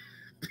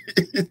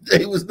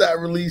not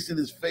released and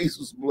his face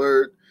was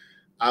blurred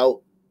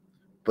out,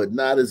 but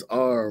not his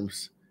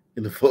arms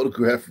in the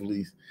photograph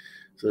release.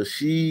 So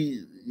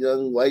she,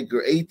 young white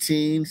girl,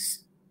 18,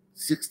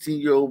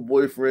 16-year-old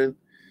boyfriend,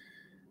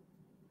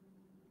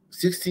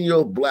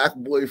 16-year-old black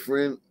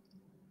boyfriend.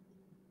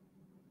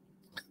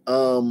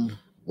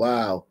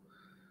 Wow.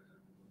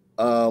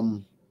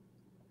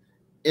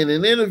 In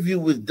an interview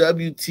with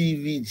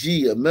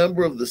WTVG, a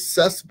member of the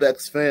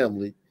suspect's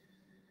family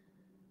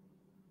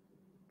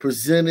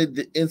presented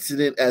the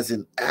incident as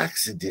an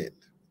accident.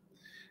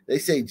 They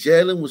say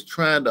Jalen was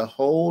trying to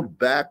hold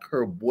back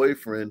her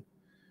boyfriend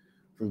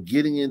from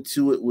getting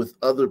into it with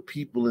other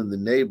people in the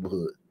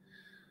neighborhood.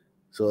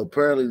 So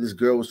apparently this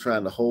girl was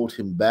trying to hold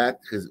him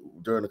back because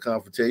during the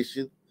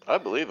confrontation. I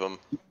believe him.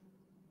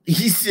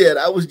 He said,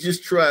 I was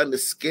just trying to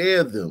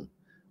scare them.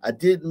 I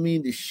didn't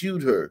mean to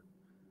shoot her,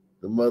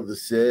 the mother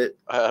said.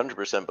 I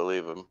 100%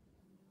 believe him.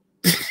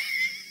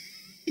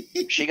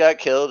 She got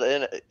killed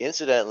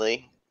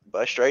incidentally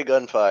by stray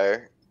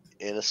gunfire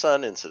in a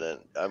Sun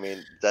incident. I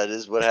mean, that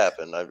is what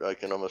happened. I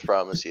can almost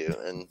promise you.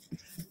 And,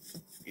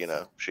 you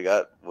know, she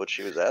got what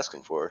she was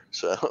asking for.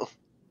 So,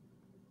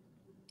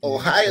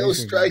 Ohio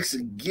strikes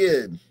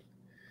again.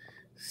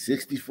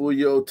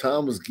 64-year-old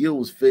Thomas Gill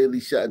was fatally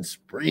shot in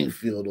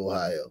Springfield,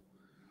 Ohio.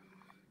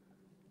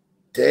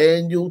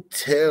 Daniel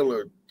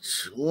Taylor,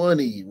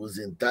 20, was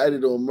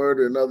indicted on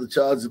murder and other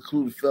charges,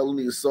 including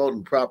felony assault and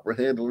improper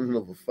handling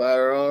of a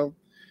firearm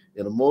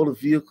in a motor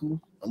vehicle,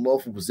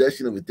 unlawful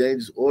possession of a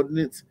dangerous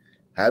ordinance,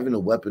 having a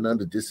weapon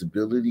under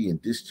disability,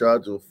 and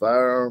discharge of a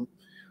firearm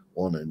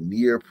on a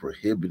near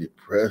prohibited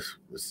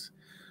premises.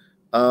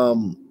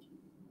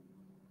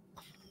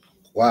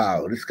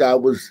 Wow, this guy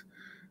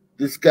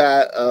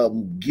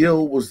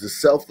Gill was the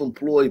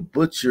self-employed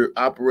butcher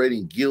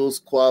operating Gill's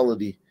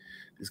Quality.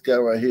 This guy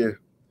right here,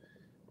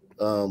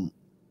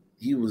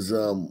 he was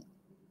a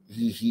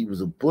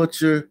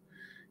butcher.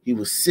 He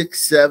was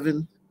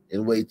 6'7"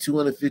 and weighed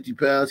 250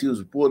 pounds. He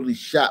was reportedly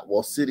shot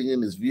while sitting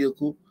in his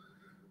vehicle.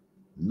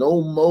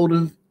 No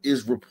motive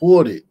is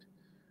reported.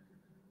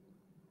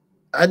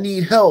 I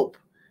need help.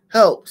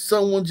 Help.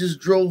 Someone just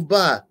drove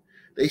by.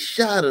 They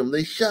shot him.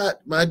 They shot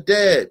my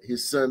dad,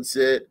 his son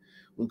said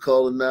when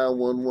calling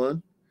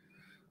 911.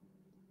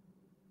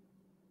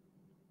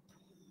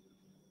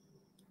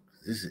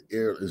 This is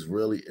an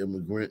Israeli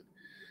immigrant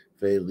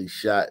fatally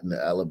shot in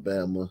the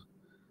Alabama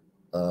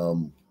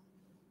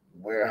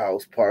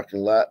warehouse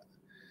parking lot.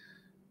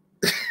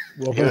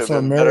 Welcome to been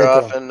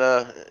America. Better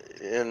off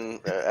in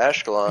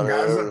Ashkelon or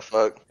whatever the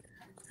fuck.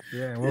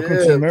 Yeah, welcome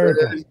to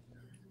America.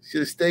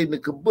 Should have stayed in the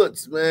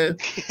kibbutz, man.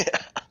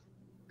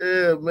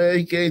 Yeah, man,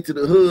 he came to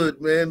the hood,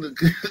 man.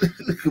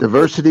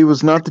 Diversity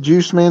was not the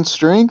Juice Man's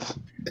strength?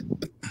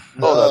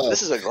 Hold up,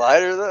 this is a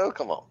glider, though?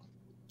 Come on.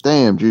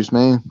 Damn, Juice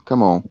Man.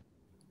 Come on.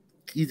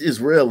 He's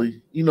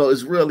Israeli. You know,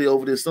 Israeli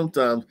over there,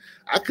 sometimes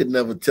I could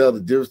never tell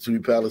the difference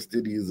between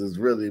Palestinians and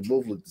Israeli. They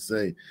both look the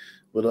same.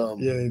 But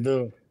yeah, they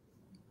do.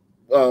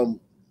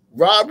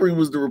 Robbery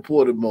was the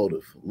reported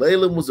motive.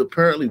 Leyland was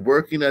apparently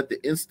working at the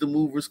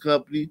Instamovers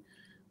company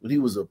when he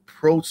was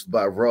approached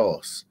by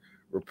Ross.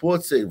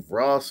 Reports say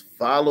Ross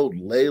followed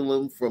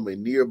Leyland from a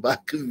nearby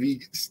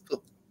convenience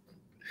store.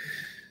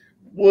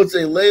 Reports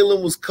say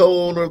Leyland was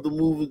co-owner of the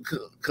moving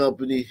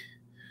company.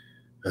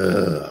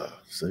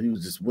 So he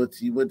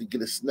went to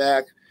get a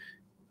snack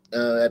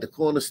at the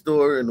corner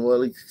store, and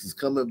while he's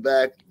coming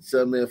back,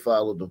 some man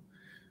followed him.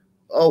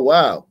 Oh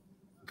wow,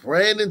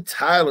 Brandon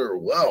Tyler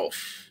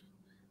Welsh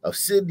of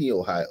Sydney,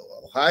 Ohio.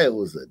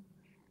 Ohio is a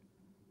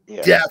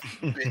death.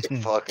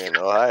 Fucking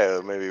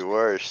Ohio, maybe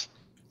worse.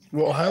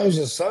 Well, Ohio's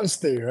a sun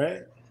state,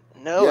 right?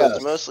 No, Yes.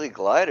 It's mostly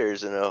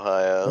gliders in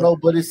Ohio. No,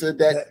 but it's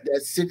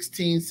that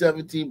 16,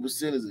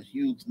 17% is a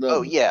huge number.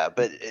 Oh yeah,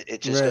 but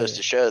it just goes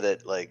to show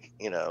that, like,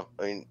 you know,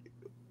 I mean,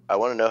 I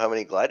want to know how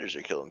many gliders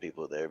are killing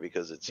people there,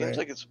 because it seems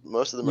like it's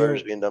most of the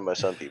murders being done by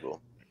some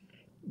people.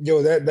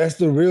 Yo, that's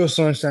the real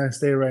Sunshine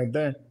State right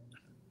there.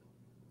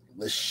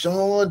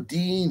 LaShawn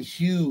Dean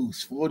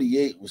Hughes,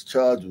 48, was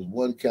charged with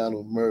 1 count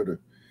of murder.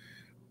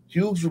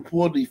 Hughes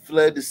reportedly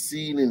fled the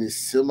scene in his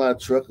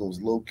semi-truck and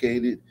was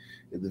located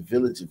in the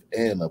village of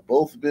Anna.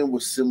 Both men were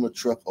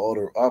semi-truck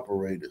auto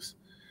operators.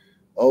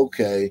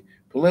 Okay.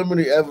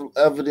 Preliminary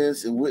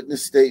evidence and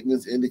witness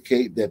statements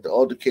indicate that the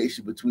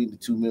altercation between the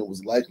two men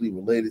was likely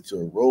related to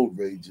a road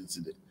rage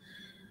incident.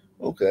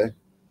 Okay.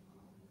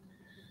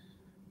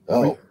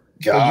 Oh,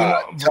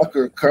 God. You know,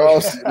 Tucker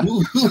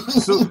Carlson.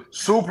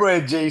 Super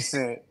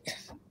adjacent.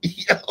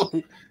 Yo,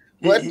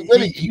 what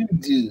did you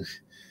do?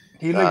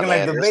 He looking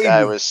like the this baby.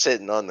 guy was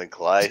sitting on the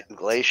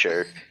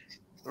glacier.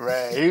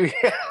 Right.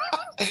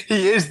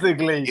 He is the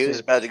glacier. He was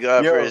about to go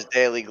out for his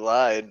daily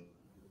glide.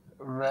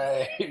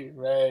 Right.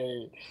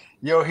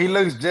 Yo, he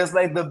looks just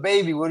like the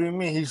baby. What do you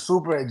mean? He's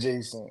super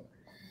adjacent.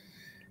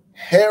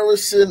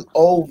 Harrison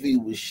Ovey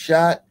was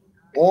shot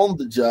on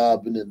the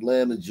job in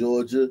Atlanta,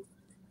 Georgia.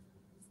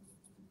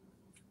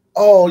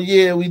 Oh,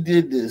 yeah, we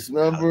did this.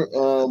 Remember?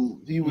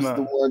 He was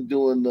the one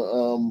doing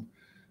the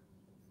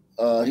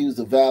he was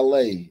the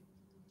valet.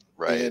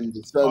 Right. And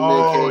the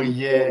son came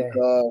yeah.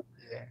 Car,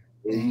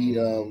 and he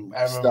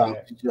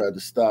stopped. He tried to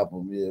stop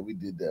him. Yeah, we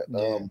did that.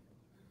 Yeah.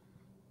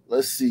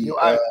 Let's see.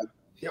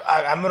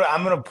 I'm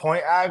gonna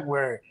point out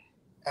where,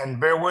 and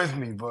bear with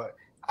me, but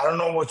I don't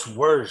know what's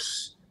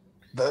worse.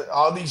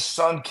 All these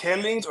son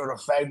killings, or the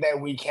fact that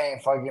we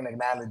can't fucking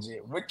acknowledge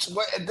it.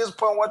 At this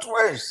point, what's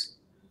worse?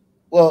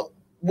 Well,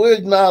 we're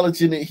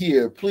acknowledging it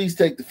here. Please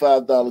take the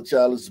 $5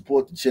 challenge,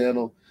 support the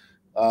channel,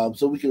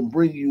 so we can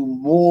bring you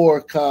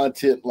more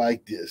content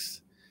like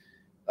this.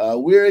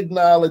 We're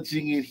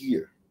acknowledging it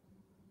here.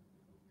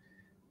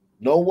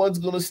 No one's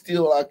going to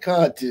steal our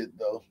content,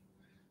 though.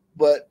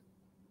 But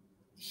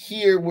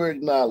here we're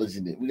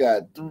acknowledging it. We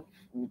got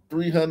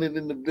 300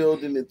 in the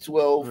building at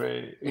 12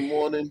 in the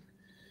morning,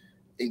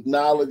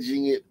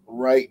 acknowledging it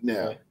right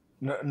now.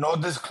 No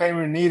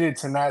disclaimer needed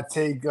to not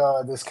take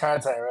this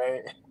content,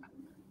 right?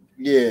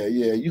 Yeah,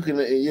 you can.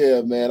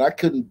 Yeah, man, I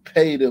couldn't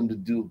pay them to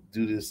do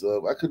this.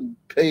 I couldn't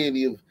pay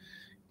any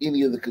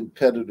of the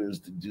competitors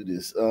to do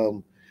this.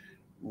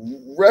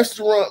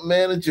 Restaurant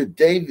manager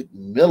David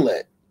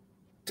Millett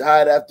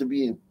died after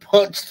being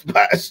punched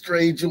by a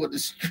stranger on the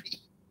street.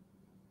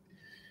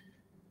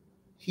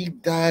 He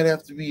died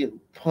after being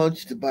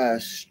punched by a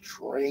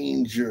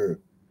stranger.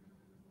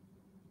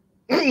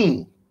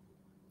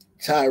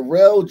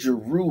 Tyrell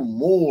Jeru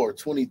Moore,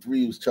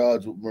 23, was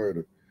charged with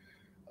murder.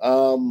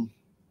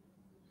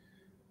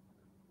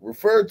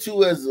 Referred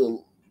to as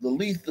the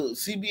lethal,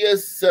 CBS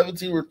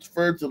 17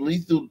 referred to the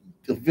lethal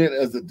event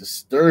as a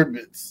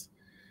disturbance.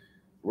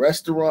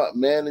 Restaurant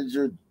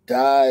manager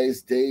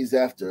dies days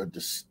after a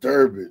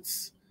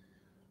disturbance.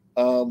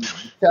 The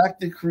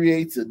tactic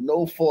creates a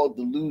no-fault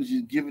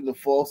delusion, giving the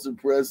false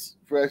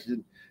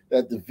impression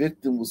that the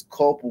victim was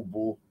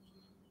culpable.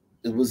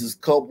 It was as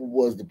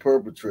culpable as the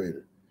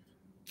perpetrator.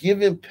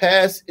 Given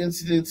past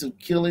incidents of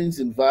killings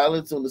and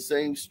violence on the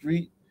same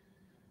street,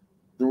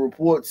 the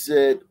report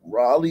said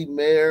Raleigh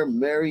Mayor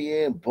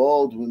Marianne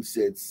Baldwin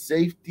said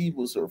safety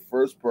was her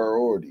first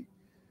priority.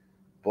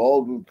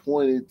 Baldwin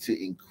pointed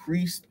to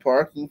increased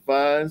parking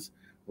fines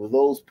for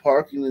those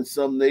parking in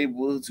some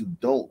neighborhoods who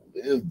don't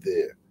live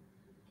there.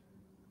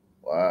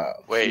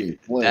 Wow. Wait,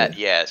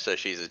 so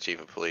she's the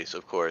chief of police,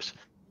 of course.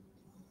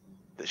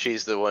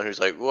 She's the one who's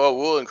like, well,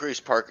 we'll increase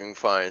parking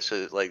fines,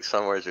 so like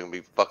somewhere's gonna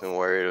be fucking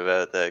worried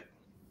about that.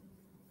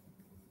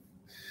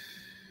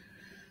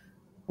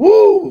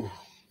 Woo!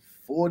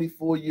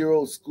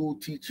 44-year-old school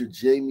teacher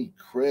Jamie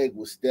Craig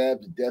was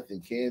stabbed to death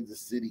in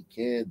Kansas City,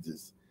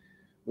 Kansas.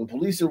 When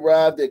police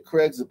arrived at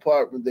Craig's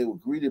apartment, they were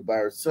greeted by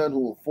her son,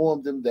 who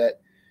informed them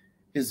that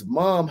his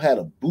mom had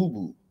a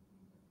boo-boo.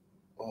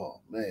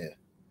 Oh, man.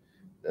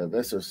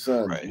 That's her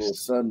son,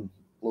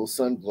 little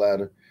son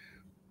glider.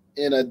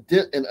 An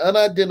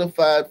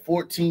unidentified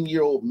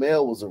 14-year-old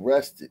male was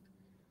arrested.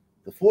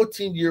 The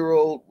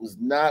 14-year-old was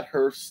not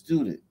her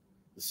student.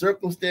 The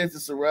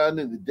circumstances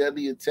surrounding the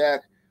deadly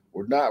attack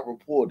were not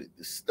reported.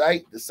 The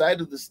site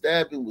of the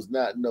stabbing was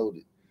not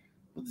noted.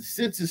 But the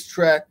census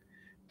tract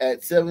at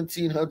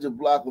 1700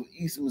 block of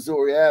East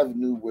Missouri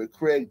Avenue, where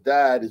Craig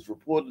died, is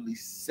reportedly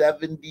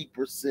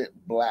 70%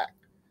 black.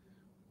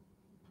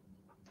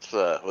 It's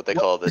what they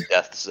call the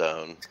death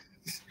zone.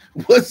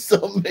 What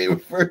some may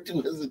refer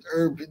to as an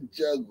urban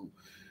jungle.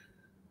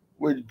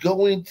 We're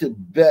going to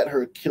bet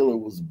her killer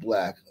was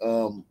black.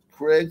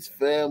 Craig's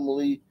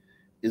family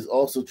is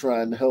also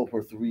trying to help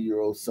her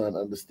 3-year-old son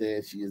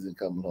understand she isn't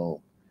coming home.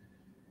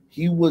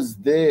 He was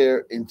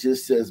there and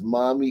just says,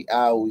 "Mommy,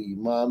 owie,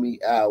 mommy,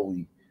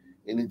 owie."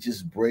 And it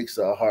just breaks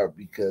our heart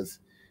because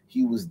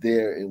he was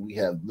there and we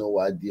have no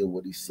idea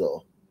what he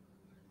saw.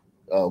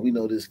 We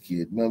know this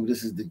kid. Remember,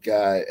 this is the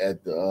guy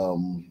at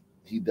the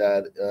he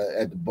died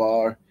at the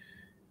bar.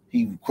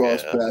 He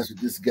crossed paths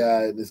with this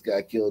guy, and this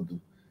guy killed him.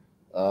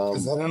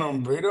 Is that an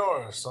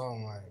umbrella or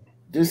something like?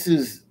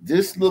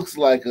 This looks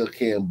like a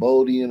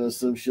Cambodian or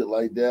some shit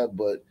like that,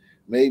 but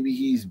maybe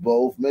he's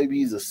both. Maybe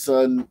he's a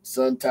sun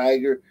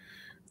tiger,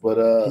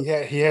 but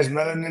he has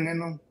melanin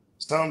in him,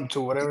 some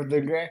to whatever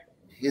degree.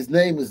 His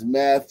name is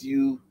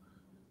Matthew.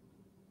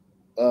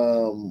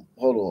 Hold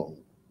on.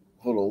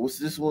 What's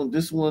this one?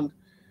 This one,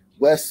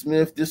 Wes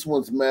Smith. This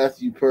one's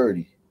Matthew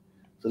Purdy.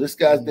 So this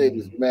guy's name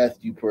is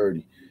Matthew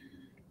Purdy.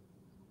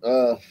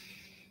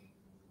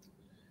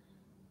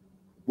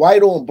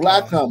 White on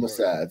black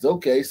homicides.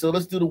 Okay, so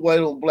let's do the white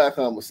on black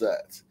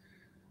homicides.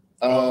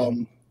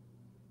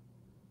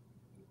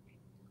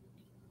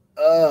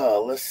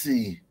 Let's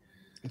see.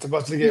 It's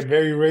about to get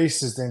very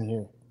racist in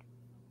here.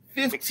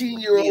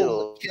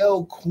 15-year-old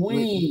Kel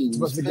Queen. It's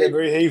about to get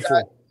very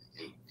hateful.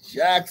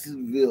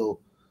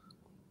 Jacksonville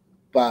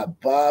by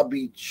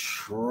Bobby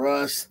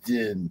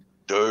Trustin.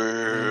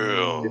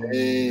 Damn.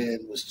 Man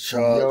was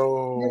charged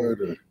with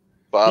murder.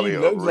 Bobby,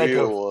 a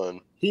real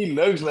one. He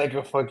looks like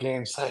a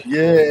fucking psycho.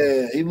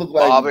 Yeah, he looked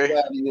like Bobby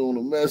you want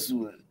to mess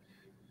with.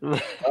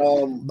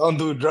 Don't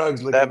do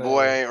drugs. That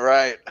boy ain't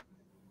right.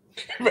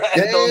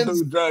 Don't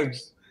do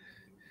drugs.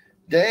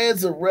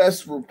 Dan's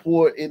arrest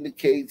report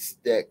indicates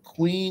that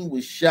Queen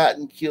was shot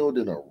and killed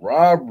in a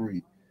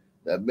robbery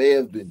that may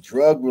have been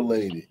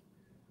drug-related.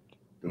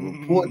 The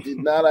report did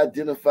not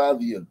identify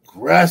the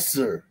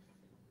aggressor,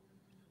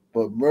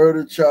 but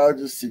murder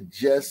charges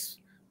suggest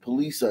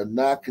police are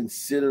not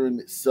considering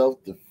it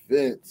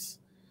self-defense.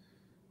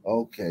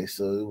 Okay,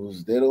 so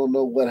they don't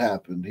know what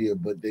happened here,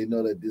 but they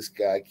know that this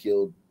guy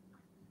killed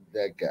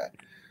that guy.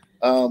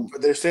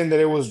 But they're saying that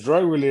it was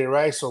drug-related,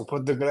 right? So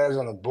put the guys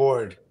on the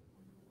board.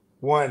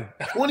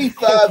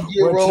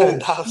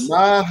 25-year-old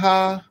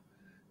Maha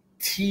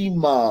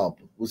T-Mob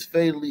was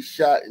fatally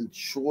shot in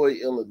Troy,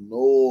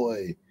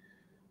 Illinois.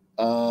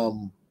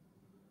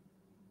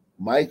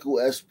 Michael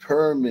S.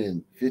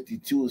 Perman,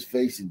 52, is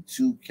facing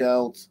 2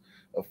 counts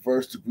of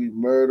first-degree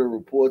murder.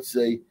 Reports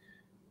say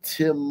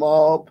Tim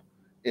Mobb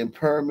and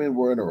Perman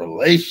were in a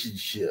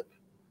relationship.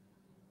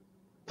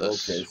 The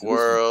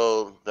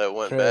swirl that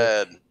went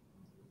bad.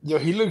 Yo,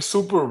 he looks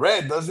super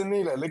red, doesn't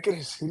he? Like, look at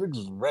his. He looks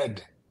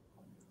red.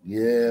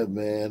 Yeah,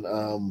 man.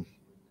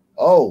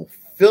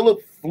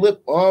 Philip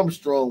Flip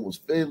Armstrong was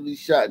fatally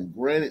shot in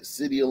Granite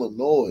City,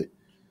 Illinois.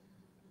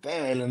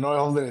 Damn, Illinois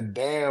holding it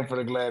down for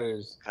the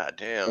Gladiators. God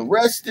damn.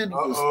 Arrested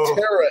was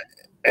Tara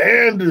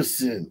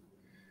Anderson.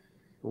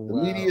 The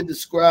media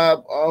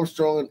described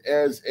Armstrong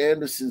as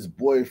Anderson's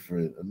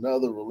boyfriend.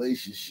 Another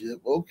relationship.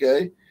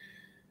 Okay.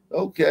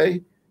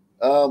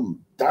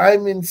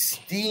 Diamond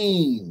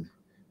Steen,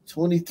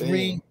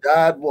 23,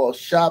 died while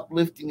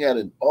shoplifting at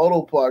an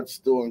auto parts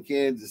store in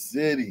Kansas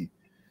City.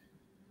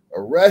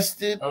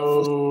 Arrested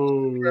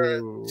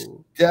for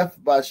death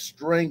by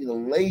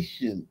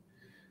strangulation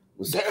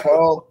was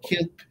Carl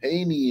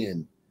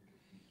Kempanian.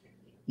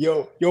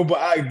 Yo,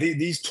 but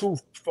these 2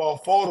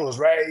 photos,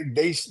 right?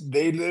 They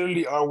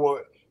literally are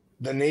what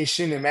the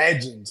nation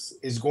imagines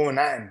is going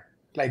on.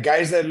 Like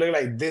guys that look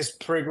like this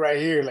prick right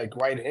here, like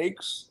White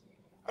Hicks,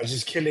 are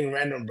just killing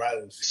random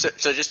brothers.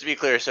 So just to be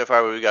clear, so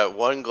far we've got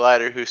 1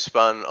 glider who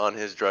spun on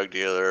his drug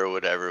dealer or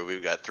whatever.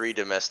 We've got 3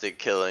 domestic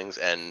killings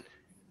and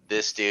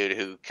this dude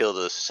who killed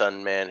a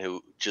son man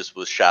who just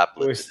was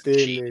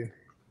shoplifting.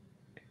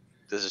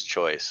 This is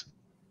choice.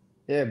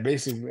 Yeah,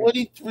 basically.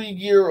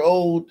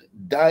 23-year-old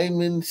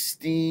Diamond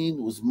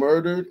Steen was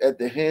murdered at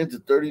the hands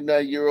of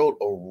 39-year-old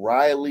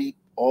O'Reilly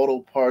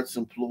Auto Parts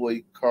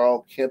employee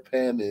Carl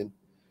Kempanian.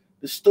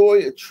 The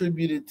story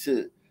attributed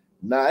to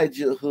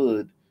Nigel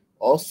Hood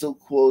also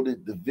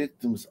quoted the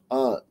victim's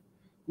aunt,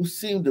 who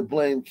seemed to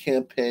blame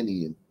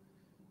Kempanian.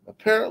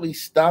 Apparently,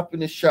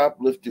 stopping a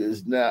shoplifter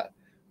is not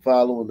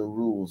following the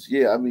rules.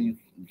 Yeah, I mean,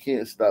 you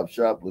can't stop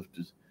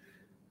shoplifters.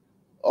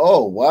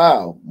 Oh,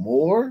 wow.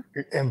 More?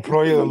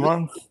 Employee of the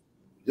month.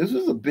 This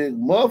is a big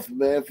month,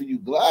 man, for you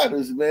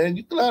gliders, man.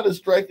 You gliders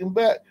striking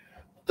back.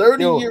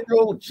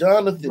 30-year-old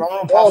Jonathan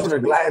Foster.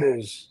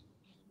 Gliders.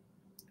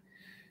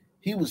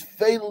 He was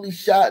fatally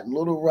shot in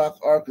Little Rock,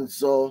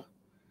 Arkansas.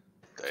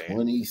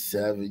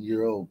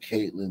 27-year-old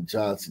Caitlin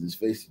Johnson is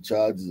facing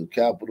charges of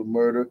capital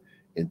murder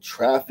and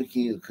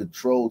trafficking a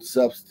controlled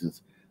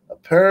substance.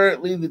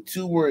 Apparently, the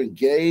 2 were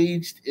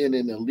engaged in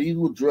an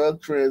illegal drug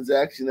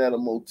transaction at a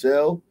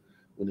motel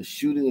when the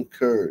shooting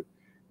occurred.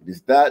 It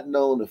is not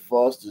known if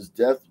Foster's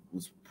death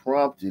was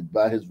prompted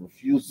by his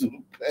refusal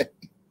to pay.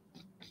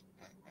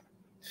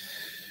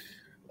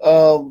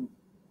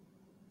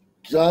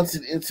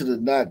 Johnson entered a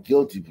not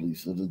guilty plea.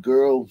 So the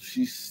girl,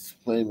 she's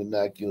claiming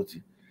not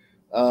guilty.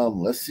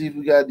 Let's see if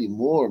we got any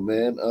more,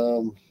 man.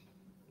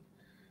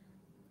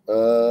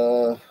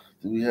 Do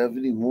we have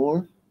any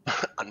more?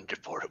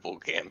 Undeportable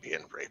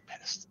Gambian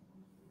rapist.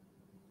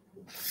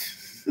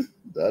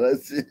 No,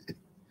 that's it.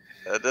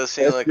 That does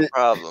seem like a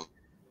problem.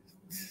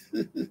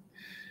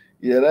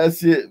 Yeah,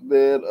 that's it,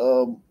 man.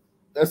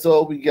 That's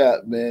all we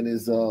got, man,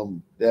 is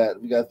that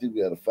I think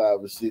we got a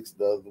 5 or 6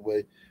 the other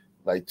way.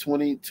 Like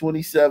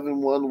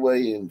 27 one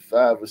way and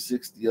 5 or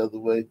 6 the other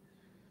way.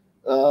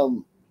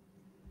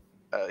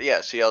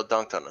 Yeah, CL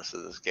dunked on us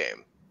in this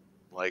game,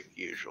 like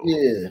usual.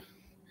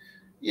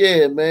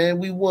 Yeah, man,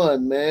 we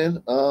won,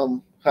 man.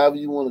 However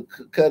you want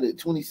to cut it,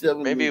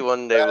 27. Maybe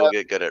one day we'll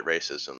get good at racism.